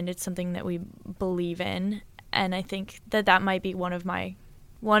 and it's something that we believe in, and I think that might be one of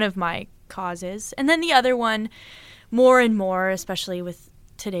my causes. And then the other one, more and more, especially with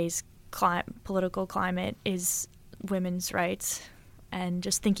today's political climate, is women's rights, and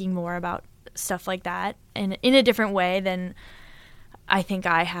just thinking more about stuff like that, and in a different way than I think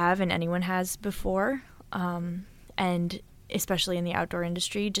I have and anyone has before, and especially in the outdoor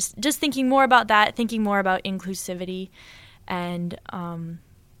industry, just thinking more about that, thinking more about inclusivity, and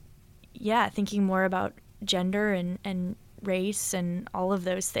thinking more about gender and race and all of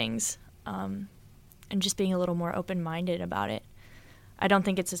those things, and just being a little more open-minded about it. I don't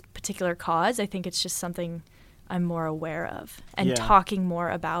think it's a particular cause. I think it's just something I'm more aware of and Yeah. talking more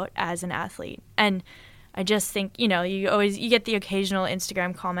about as an athlete. And I just think, you get the occasional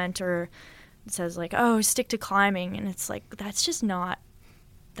Instagram comment or it says like, oh, stick to climbing. And it's like, that's not,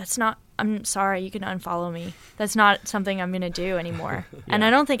 I'm sorry, you can unfollow me. That's not something I'm going to do anymore. And Yeah.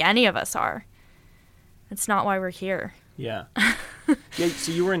 I don't think any of us are. That's not why we're here. Yeah. Yeah.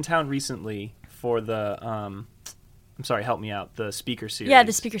 So you were in town recently for the, I'm sorry, help me out, the speaker series. Yeah,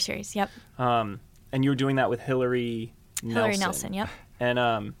 the speaker series. Yep. And you were doing that with Hillary Nelson. Yep.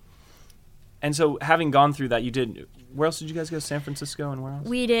 And so having gone through that, where else did you guys go? San Francisco and where else?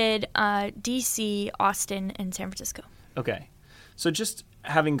 We did D.C., Austin, and San Francisco. Okay. So just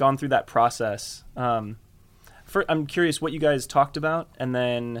having gone through that process, I'm curious what you guys talked about, and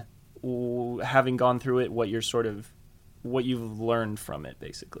then having gone through it, what you've learned from it,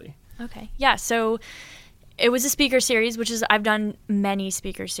 basically. Okay. Yeah. So it was a speaker series, I've done many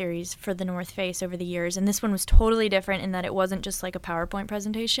speaker series for the North Face over the years, and this one was totally different in that it wasn't just like a PowerPoint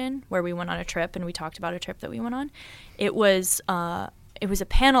presentation where we went on a trip and we talked about a trip that we went on. It was a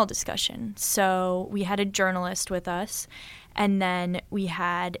panel discussion. So we had a journalist with us, and then we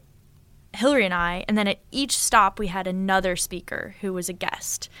had Hillary and I, and then at each stop we had another speaker who was a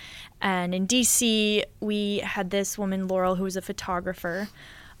guest. And in DC, we had this woman, Laurel, who was a photographer,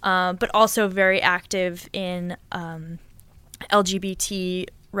 but also very active in LGBT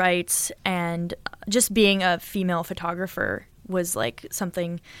rights, and just being a female photographer was like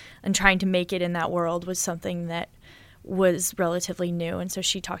something, and trying to make it in that world was something that was relatively new. And so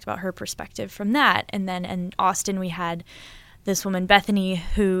she talked about her perspective from that. And then in Austin, we had this woman, Bethany,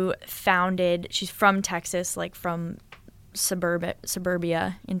 who she's from Texas, like from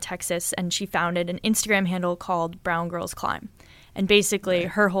suburbia in Texas, and she founded an Instagram handle called Brown Girls Climb. And basically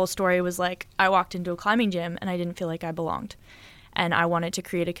her whole story was like, I walked into a climbing gym and I didn't feel like I belonged. And I wanted to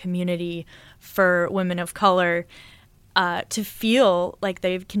create a community for women of color to feel like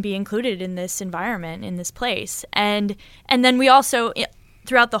they can be included in this environment, in this place. And then we also,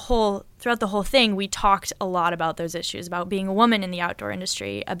 throughout the whole thing, we talked a lot about those issues, about being a woman in the outdoor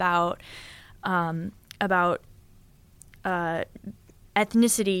industry, about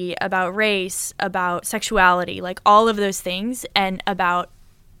ethnicity, about race, about sexuality, like all of those things, and about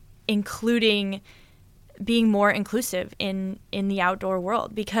being more inclusive in the outdoor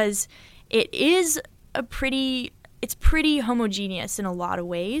world, because it's pretty homogeneous in a lot of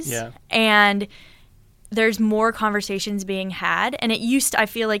ways. Yeah. And there's more conversations being had, and I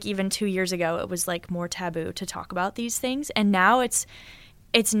feel like even 2 years ago it was like more taboo to talk about these things, and now it's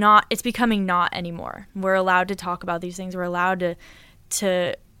becoming not anymore. We're allowed to talk about these things. We're allowed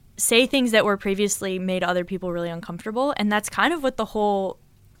to say things that were previously made other people really uncomfortable, and that's kind of what the whole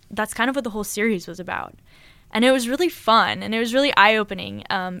series was about. And it was really fun, and it was really eye-opening,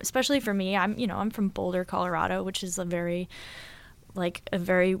 especially for me. I'm from Boulder, Colorado, which is a very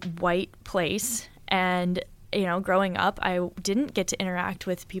white place, and growing up, I didn't get to interact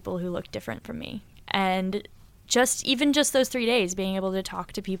with people who looked different from me, and just those 3 days, being able to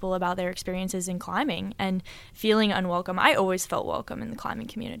talk to people about their experiences in climbing and feeling unwelcome. I always felt welcome in the climbing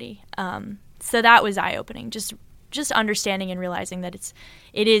community. So that was eye-opening, just understanding and realizing that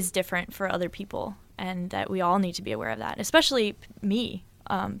it is different for other people, and that we all need to be aware of that, especially me,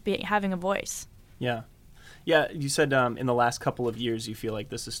 having a voice. Yeah. Yeah, you said in the last couple of years you feel like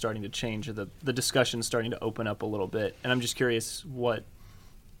this is starting to change, or the discussion's starting to open up a little bit. And I'm just curious what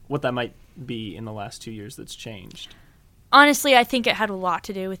that might be in the last 2 years that's changed. Honestly, I think it had a lot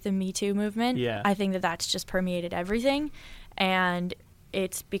to do with the Me Too movement. Yeah. I think that's just permeated everything, and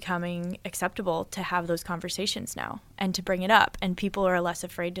it's becoming acceptable to have those conversations now and to bring it up, and people are less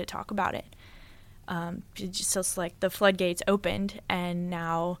afraid to talk about it. It's just like the floodgates opened, and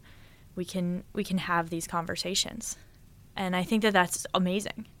now we can have these conversations, and I think that's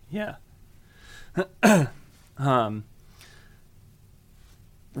amazing. Yeah.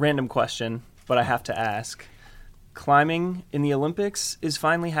 Random question, but I have to ask. Climbing in the Olympics is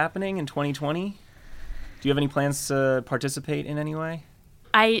finally happening in 2020. Do you have any plans to participate in any way?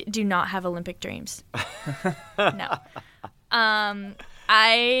 I do not have Olympic dreams. No.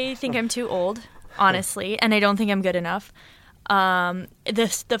 I think I'm too old, honestly, and I don't think I'm good enough.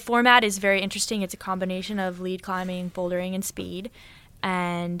 The format is very interesting. It's a combination of lead climbing, bouldering, and speed,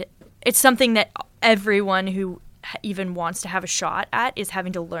 and it's something that everyone who even wants to have a shot at is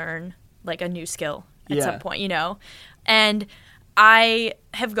having to learn like a new skill at some point, and I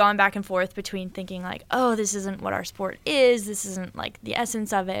have gone back and forth between thinking like, oh, this isn't what our sport is, this isn't like the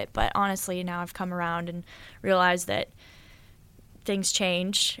essence of it, but honestly now I've come around and realized that things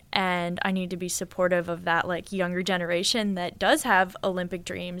change, and I need to be supportive of that like younger generation that does have Olympic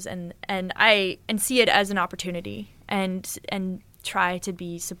dreams, and see it as an opportunity, and try to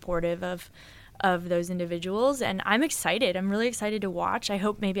be supportive of those individuals. And I'm excited. I'm really excited to watch. I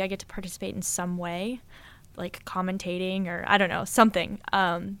hope maybe I get to participate in some way, like commentating or I don't know, something.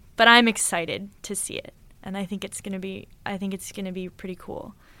 But I'm excited to see it, and I think it's gonna be pretty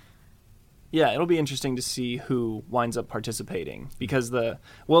cool. Yeah, it'll be interesting to see who winds up participating because at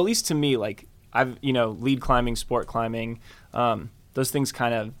least to me, like lead climbing, sport climbing, those things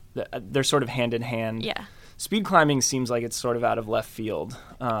kind of, they're sort of hand in hand. Yeah. Speed climbing seems like it's sort of out of left field.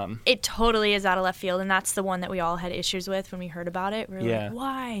 It totally is out of left field, and that's the one that we all had issues with when we heard about it. We were like,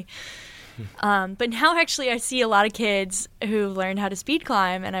 why? But now actually I see a lot of kids who learned how to speed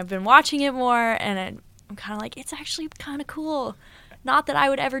climb, and I've been watching it more, and I'm kind of like, it's actually kind of cool. Not that I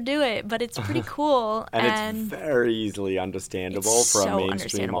would ever do it, but it's pretty cool. and it's very easily understandable for a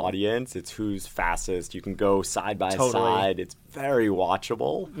mainstream audience. It's who's fastest. You can go side by side. It's very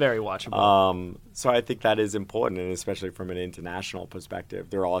watchable. Very watchable. So I think that is important, and especially from an international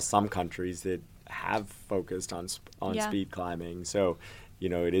perspective. There are some countries that have focused on speed climbing. So,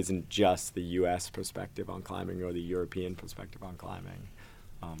 it isn't just the U.S. perspective on climbing or the European perspective on climbing.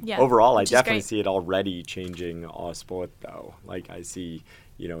 Overall, I definitely see it already changing our sport, though. Like, I see,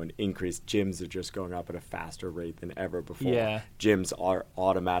 an increased gyms are just going up at a faster rate than ever before. Yeah. Gyms are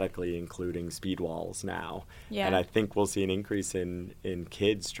automatically including speed walls now. Yeah. And I think we'll see an increase in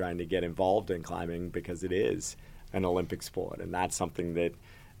kids trying to get involved in climbing because it is an Olympic sport. And that's something that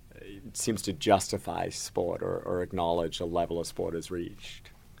seems to justify sport or acknowledge a level of sport is reached.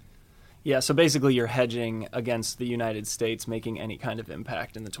 Yeah, so basically you're hedging against the United States making any kind of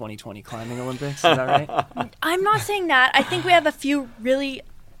impact in the 2020 climbing Olympics. Is that right? I'm not saying that. I think we have a few really,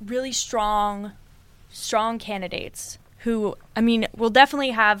 really strong candidates who, will definitely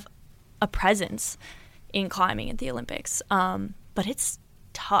have a presence in climbing at the Olympics. But it's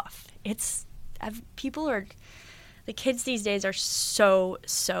tough. The kids these days are so,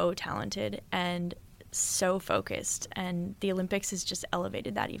 so talented and so focused, and the Olympics has just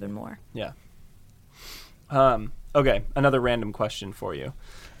elevated that even more. Yeah. Okay, another random question for you.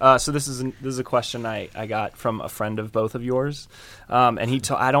 So this is a question I got from a friend of both of yours, and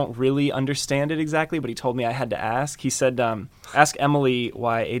I don't really understand it exactly, but he told me I had to ask. He said, ask Emily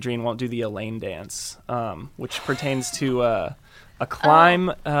why Adrian won't do the Elaine dance, which pertains to a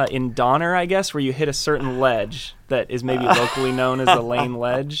climb in Donner, I guess, where you hit a certain ledge that is maybe locally known as Elaine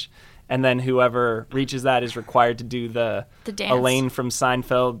Ledge. And then whoever reaches that is required to do the dance. Elaine from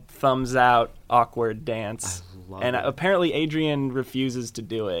Seinfeld thumbs out awkward dance. And apparently Adrian refuses to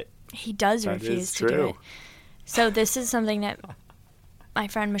do it. He does refuse to do it. So this is something that my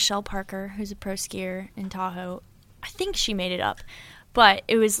friend Michelle Parker, who's a pro skier in Tahoe, I think she made it up. But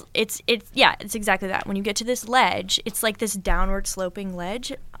it's exactly that. When you get to this ledge, it's like this downward sloping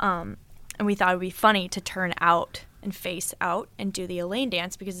ledge. And we thought it would be funny to turn out and face out and do the Elaine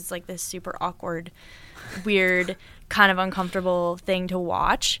dance because it's like this super awkward, weird, kind of uncomfortable thing to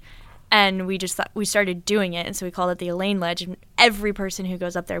watch. And we just thought, we started doing it, and so we called it the Elaine Ledge, and every person who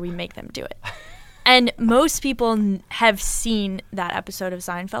goes up there, we make them do it. And most people have seen that episode of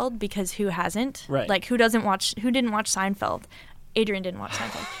Seinfeld, because who hasn't? Right. Like, who didn't watch Seinfeld? Adrian didn't watch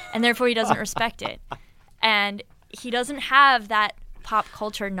Seinfeld. And therefore he doesn't respect it. And he doesn't have that pop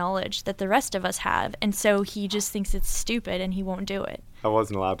culture knowledge that the rest of us have, and so he just thinks it's stupid and he won't do it. I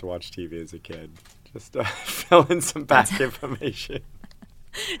wasn't allowed to watch TV as a kid. Just fill in some back information.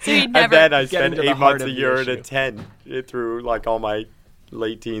 So he'd never. And then I spent 8 months a year in a tent through like all my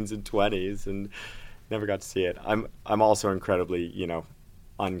late teens and 20s, and never got to see it. I'm also incredibly,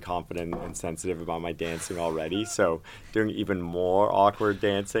 unconfident and sensitive about my dancing already. So doing even more awkward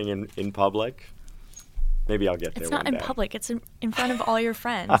dancing in public. Maybe I'll get there. It's not one in day. public. It's in front of all your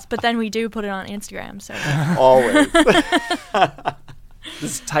friends. But then we do put it on Instagram. So Always.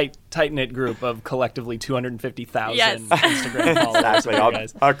 This tight-knit group of collectively 250,000 Yes. Instagram followers.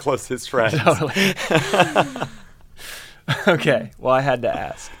 Exactly. Our closest friends. Totally. Okay. Well, I had to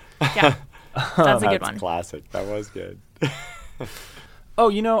ask. yeah, that's a good one. Classic. That was good.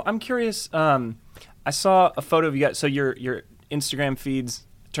 Oh, I'm curious. I saw a photo of you guys. So your Instagram feeds.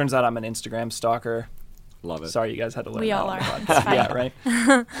 Turns out I'm an Instagram stalker. Love it. Sorry, you guys had to learn We that all on are. the pod. Yeah,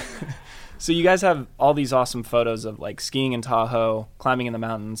 right. So you guys have all these awesome photos of like skiing in Tahoe, climbing in the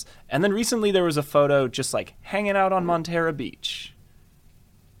mountains, and then recently there was a photo just like hanging out on Montara Beach.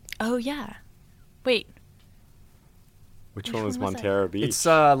 Oh yeah. Wait. Which Which one was one was Montara Beach? It's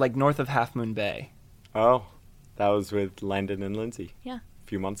like north of Half Moon Bay. Oh, that was with Landon and Lindsay. Yeah. A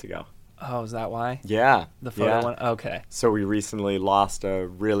few months ago. Oh, is that why? Yeah. The photo yeah. one? Okay. So we recently lost a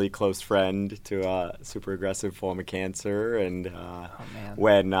really close friend to a super aggressive form of cancer, and man.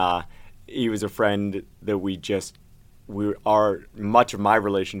 when he was a friend that much of my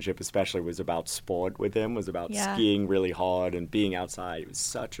relationship especially was about sport with him, was about skiing really hard and being outside. He was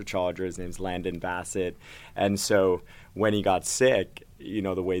such a charger. His name's Landon Bassett. And so when he got sick,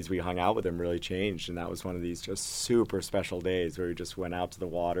 the ways we hung out with him really changed. And that was one of these just super special days where we just went out to the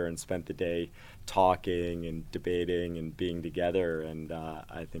water and spent the day talking and debating and being together. And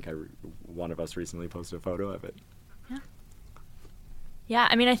I think one of us recently posted a photo of it. Yeah,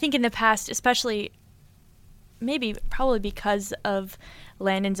 I mean, I think in the past, especially probably because of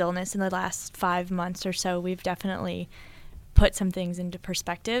Landon's illness in the last 5 months or so, we've definitely put some things into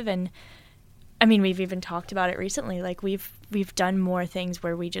perspective. And I mean, we've even talked about it recently. Like we've done more things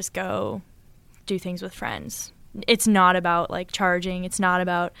where we just go do things with friends. It's not about like charging. It's not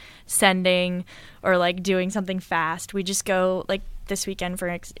about sending or like doing something fast. We just go, like this weekend,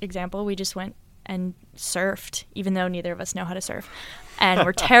 for example, we just went and surfed, even though neither of us know how to surf. And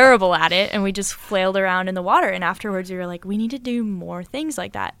we're terrible at it, and we just flailed around in the water. And afterwards, we were like, we need to do more things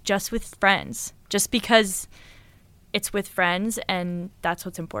like that, just with friends, just because it's with friends, and that's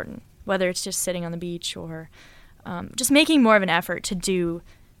what's important, whether it's just sitting on the beach or just making more of an effort to do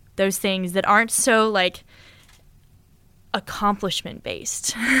those things that aren't so, like, accomplishment-based.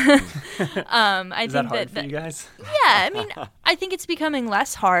 Is that hard for you guys? Yeah, I mean, I think it's becoming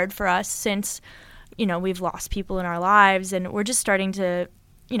less hard for us since we've lost people in our lives, and we're just starting to,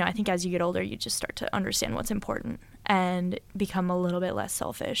 I think as you get older, you just start to understand what's important and become a little bit less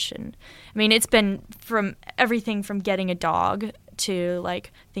selfish. And I mean, it's been from everything from getting a dog to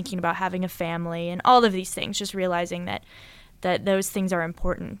like thinking about having a family and all of these things, just realizing that those things are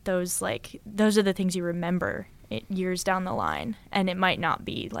important. Those are the things you remember years down the line, and it might not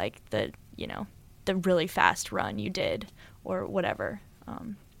be like the really fast run you did or whatever.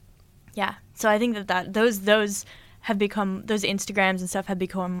 Yeah, so I think that those have become, those Instagrams and stuff have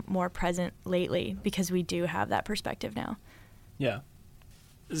become more present lately because we do have that perspective now. Yeah.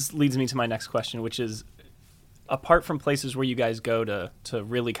 This leads me to my next question, which is, apart from places where you guys go to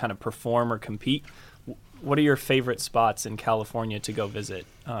really kind of perform or compete, what are your favorite spots in California to go visit?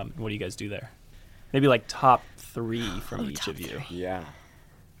 What do you guys do there? Maybe like top 3 from each of you. Yeah.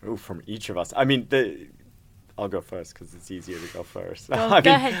 Ooh, from each of us. I mean, I'll go first because it's easier to go first. Go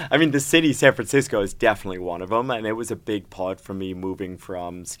ahead. I mean, the city, San Francisco, is definitely one of them, and it was a big part for me moving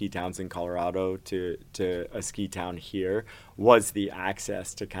from ski towns in Colorado to a ski town here, was the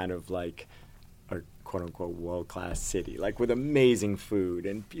access to kind of like a quote-unquote world-class city, like with amazing food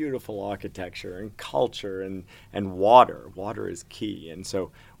and beautiful architecture and culture and water. Water is key, and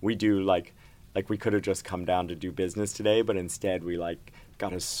so we do like we could have just come down to do business today, but instead we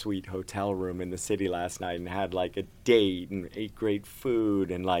got a sweet hotel room in the city last night and had like a date and ate great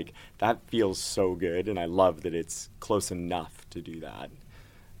food, and like that feels so good, and I love that it's close enough to do that.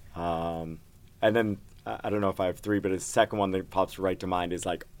 And then I don't know if I have 3, but the second one that pops right to mind is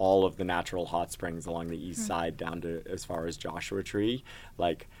like all of the natural hot springs along the east side down to as far as Joshua Tree.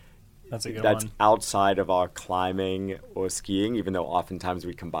 Like that's a good that's one. Outside of our climbing or skiing, even though oftentimes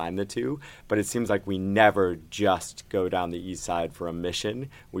we combine the two. But it seems like we never just go down the east side for a mission.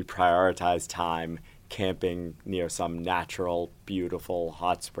 We prioritize time camping near some natural, beautiful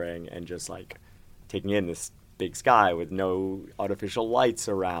hot spring and just like taking in this big sky with no artificial lights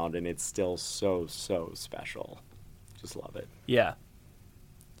around, and it's still so special. Just love it. Yeah.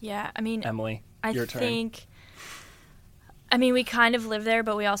 Yeah, I mean, Emily, your turn. I mean, we kind of live there,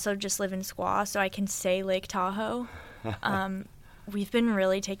 but we also just live in Squaw, so I can say Lake Tahoe. We've been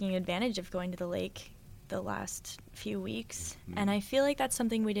really taking advantage of going to the lake the last few weeks, and I feel like that's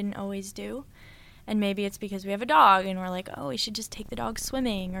something we didn't always do. And maybe it's because we have a dog, and we're like, oh, we should just take the dog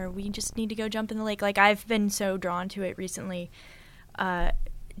swimming, or we just need to go jump in the lake. Like, I've been so drawn to it recently,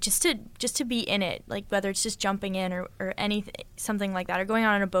 just to be in it, like whether it's just jumping in or anything, something like that, or going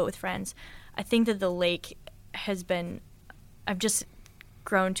on a boat with friends. I think that the lake has been, I've just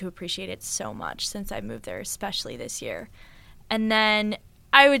grown to appreciate it so much since I moved there, especially this year. And then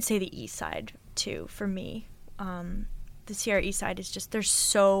I would say the east side too for me. The Sierra East Side is just, there's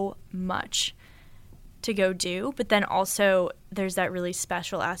so much to go do, but then also there's that really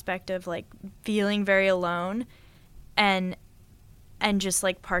special aspect of like feeling very alone and just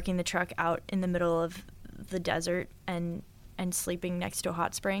like parking the truck out in the middle of the desert and sleeping next to a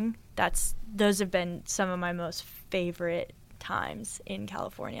hot spring. Those have been some of my most favorite times in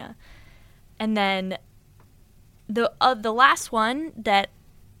California. And then the last one that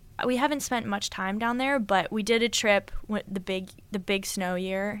we haven't spent much time down there, but we did a trip with the big snow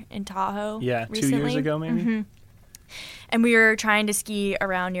year in Tahoe. Yeah, recently. 2 years ago maybe. Mm-hmm. And we were trying to ski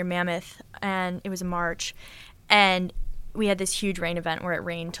around near Mammoth, and it was in March, and we had this huge rain event where it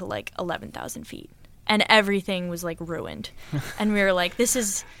rained to like 11,000 feet, and everything was like ruined. And we were like, this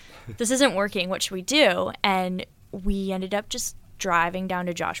isn't working. What should we do? And we ended up just driving down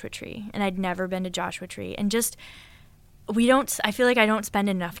to Joshua Tree, and I'd never been to Joshua Tree, and just I feel like I don't spend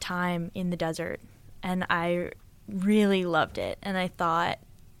enough time in the desert, and I really loved it. And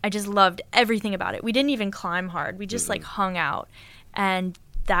I just loved everything about it. We didn't even climb hard. We just like hung out, and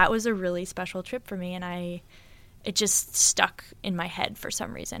that was a really special trip for me, and it just stuck in my head for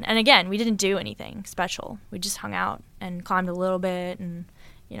some reason. And again, we didn't do anything special. We just hung out and climbed a little bit and,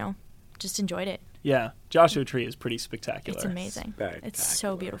 just enjoyed it. Yeah. Joshua Tree is pretty spectacular. It's amazing. It's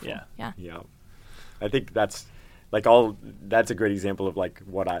so beautiful. Yeah. I think that's a great example of like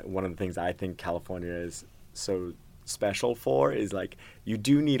one of the things I think California is so special for is like you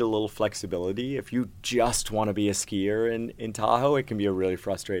do need a little flexibility. If you just want to be a skier in Tahoe, it can be a really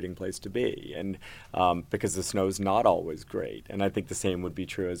frustrating place to be, and because the snow's not always great. And I think the same would be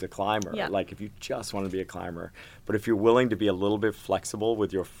true as a climber. Yeah. Like if you just want to be a climber, but if you're willing to be a little bit flexible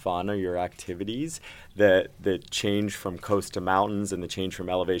with your fun or your activities, the change from coast to mountains and the change from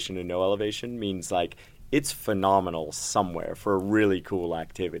elevation to no elevation means like it's phenomenal somewhere for a really cool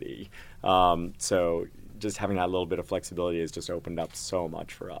activity. So just having that little bit of flexibility has just opened up so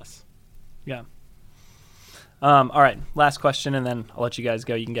much for us. Yeah. All right. Last question, and then I'll let you guys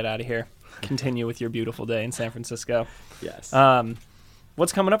go. You can get out of here. Continue with your beautiful day in San Francisco. Yes.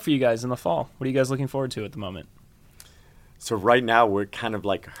 What's coming up for you guys in the fall? What are you guys looking forward to at the moment? So right now we're kind of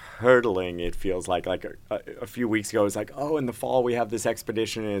like hurdling. It feels like a few weeks ago, it's like, oh, in the fall we have this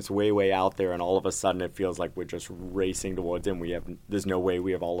expedition and it's way, way out there. And all of a sudden it feels like we're just racing towards it. And there's no way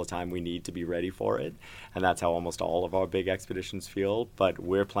we have all the time we need to be ready for it. And that's how almost all of our big expeditions feel. But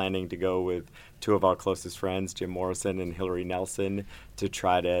we're planning to go with two of our closest friends, Jim Morrison and Hillary Nelson, to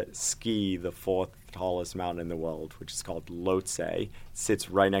try to ski the fourth tallest mountain in the world, which is called Lhotse. It sits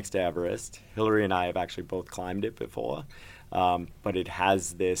right next to Everest. Hillary and I have actually both climbed it before. But it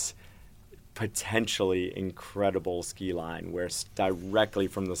has this potentially incredible ski line where directly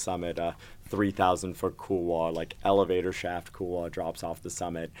from the summit, a 3,000-foot couloir, like elevator shaft couloir, drops off the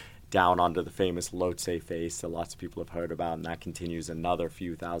summit down onto the famous Lhotse face that lots of people have heard about, and that continues another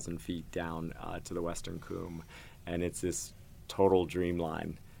few thousand feet down to the Western Cwm. And it's this total dream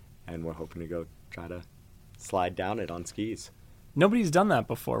line, and we're hoping to go try to slide down it on skis. Nobody's done that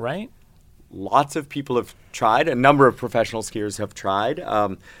before, right? Lots of people have tried. A number of professional skiers have tried.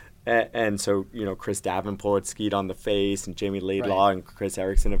 And so, Chris Davenport skied on the face, and Jamie Laidlaw and Chris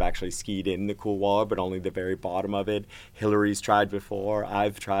Erickson have actually skied in the couloir, but only the very bottom of it. Hillary's tried before.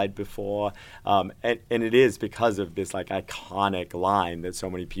 I've tried before. And it is because of this like iconic line that so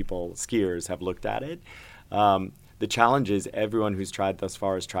many skiers have looked at it. The challenge is everyone who's tried thus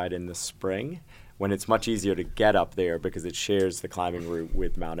far has tried in the spring, when it's much easier to get up there because it shares the climbing route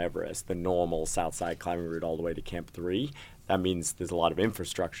with Mount Everest, the normal south side climbing route all the way to Camp 3. That means there's a lot of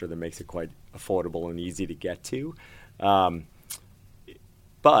infrastructure that makes it quite affordable and easy to get to. But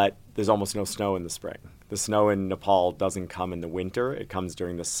there's almost no snow in the spring. The snow in Nepal doesn't come in the winter. It comes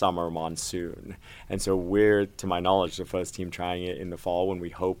during the summer monsoon. And so we're, to my knowledge, the first team trying it in the fall when we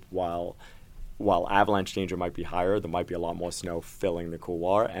hope while avalanche danger might be higher, there might be a lot more snow filling the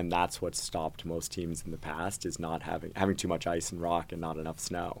couloir, and that's what stopped most teams in the past, is not having too much ice and rock and not enough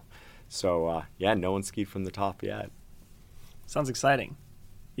snow. So, no one skied from the top yet. Sounds exciting.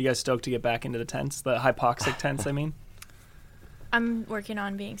 You guys stoked to get back into the tents, the hypoxic tents, I mean? I'm working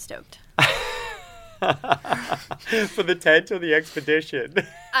on being stoked. For the tent or the expedition?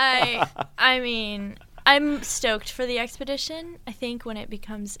 I mean, I'm stoked for the expedition. I think when it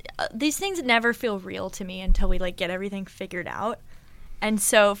becomes these things never feel real to me until we like get everything figured out. And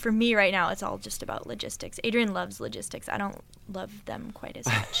so for me right now, it's all just about logistics. Adrian loves logistics. I don't love them quite as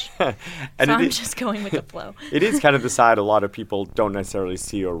much. So I'm just going with the flow. It is kind of the side a lot of people don't necessarily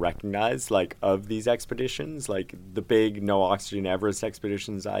see or recognize, like, of these expeditions. Like the big no oxygen Everest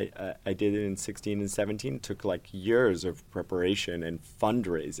expeditions I did in 16 and 17 took like years of preparation and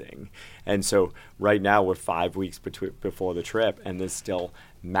fundraising. And so right now we're 5 weeks before the trip, and there's still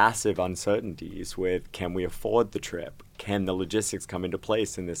massive uncertainties with, can we afford the trip? Can the logistics come into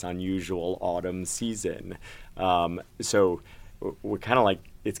place in this unusual autumn season? So we're kind of like,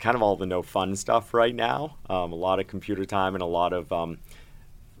 it's kind of all the no fun stuff right now. A lot of computer time and a lot of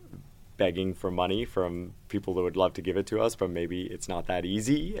begging for money from people that would love to give it to us, but maybe it's not that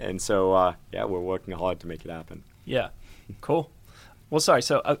easy. And so, we're working hard to make it happen. Yeah, cool. Well, sorry.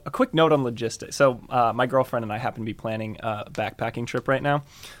 So a quick note on logistics. So my girlfriend and I happen to be planning a backpacking trip right now.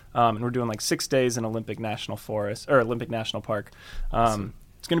 And we're doing like 6 days in Olympic National Park. It's going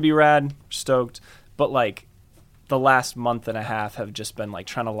to be rad, stoked. But like the last month and a half have just been like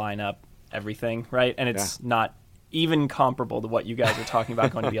trying to line up everything, right? And it's not even comparable to what you guys are talking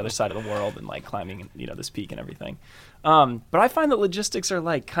about, going to the other side of the world and like climbing, this peak and everything. But I find that logistics are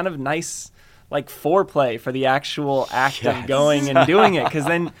like kind of nice, like foreplay for the actual act of going and doing it. Because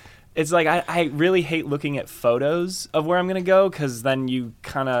then it's like I really hate looking at photos of where I'm going to go, because then you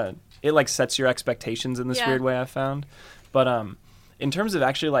kind of, it like sets your expectations in this weird way, I've found. But in terms of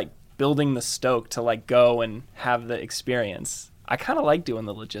actually like building the stoke to like go and have the experience, I kind of like doing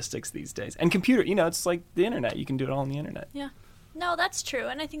the logistics these days. And computer, it's like the internet. You can do it all on the internet. Yeah. No, that's true.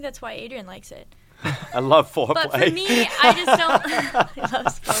 And I think that's why Adrian likes it. I love foreplay. But for me, I just don't. I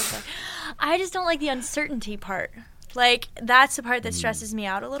love foreplay. I just don't like the uncertainty part. Like, that's the part that stresses me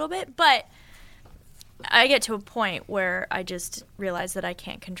out a little bit. But I get to a point where I just realize that I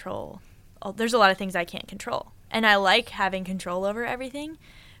can't control. There's a lot of things I can't control. And I like having control over everything.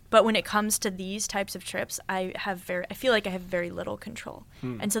 But when it comes to these types of trips, I feel like I have very little control.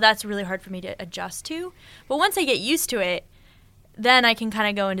 And so that's really hard for me to adjust to. But once I get used to it, then I can kind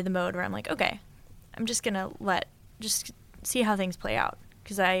of go into the mode where I'm like, okay, I'm just going to just see how things play out.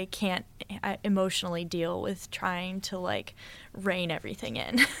 Because I can't emotionally deal with trying to like rein everything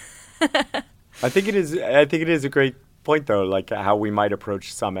in. I think it is a great point, though, like how we might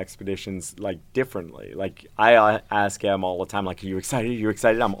approach some expeditions like differently. Like I ask Em all the time, like, are you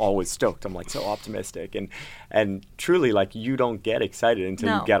excited? I'm always stoked. I'm like so optimistic, and truly, like, you don't get excited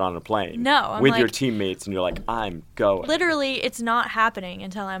until you get on a plane with your teammates and you're like, I'm going. Literally, it's not happening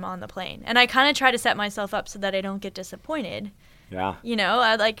until I'm on the plane. And I kind of try to set myself up so that I don't get disappointed. Yeah.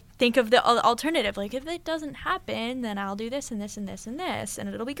 I like think of the alternative. Like, if it doesn't happen, then I'll do this and this and this and this, and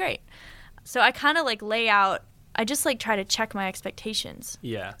it'll be great. So I kind of like lay out. I just like try to check my expectations.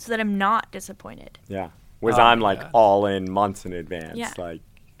 Yeah. So that I'm not disappointed. Yeah. Whereas I'm like all in months in advance. Yeah.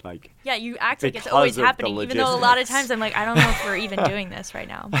 Like. Yeah, you act like it's always happening, even though a lot of times I'm like, I don't know if we're even doing this right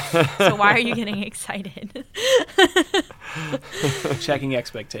now. So why are you getting excited? Checking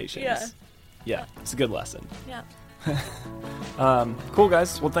expectations. Yeah. Yeah, it's a good lesson. Yeah. Cool,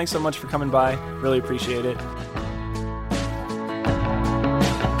 guys. Well, thanks so much for coming by. Really appreciate it.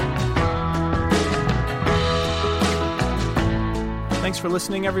 Thanks for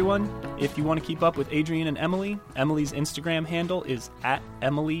listening, everyone. If you want to keep up with Adrian and Emily, Emily's Instagram handle is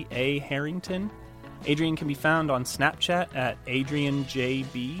 @EmilyA.Harrington. Adrian can be found on Snapchat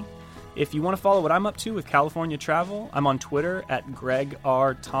 @AdrianJB. If you want to follow what I'm up to with California travel, I'm on Twitter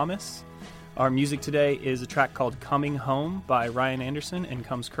 @GregR.Thomas. Our music today is a track called Coming Home by Ryan Anderson and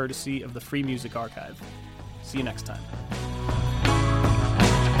comes courtesy of the Free Music Archive. See you next time.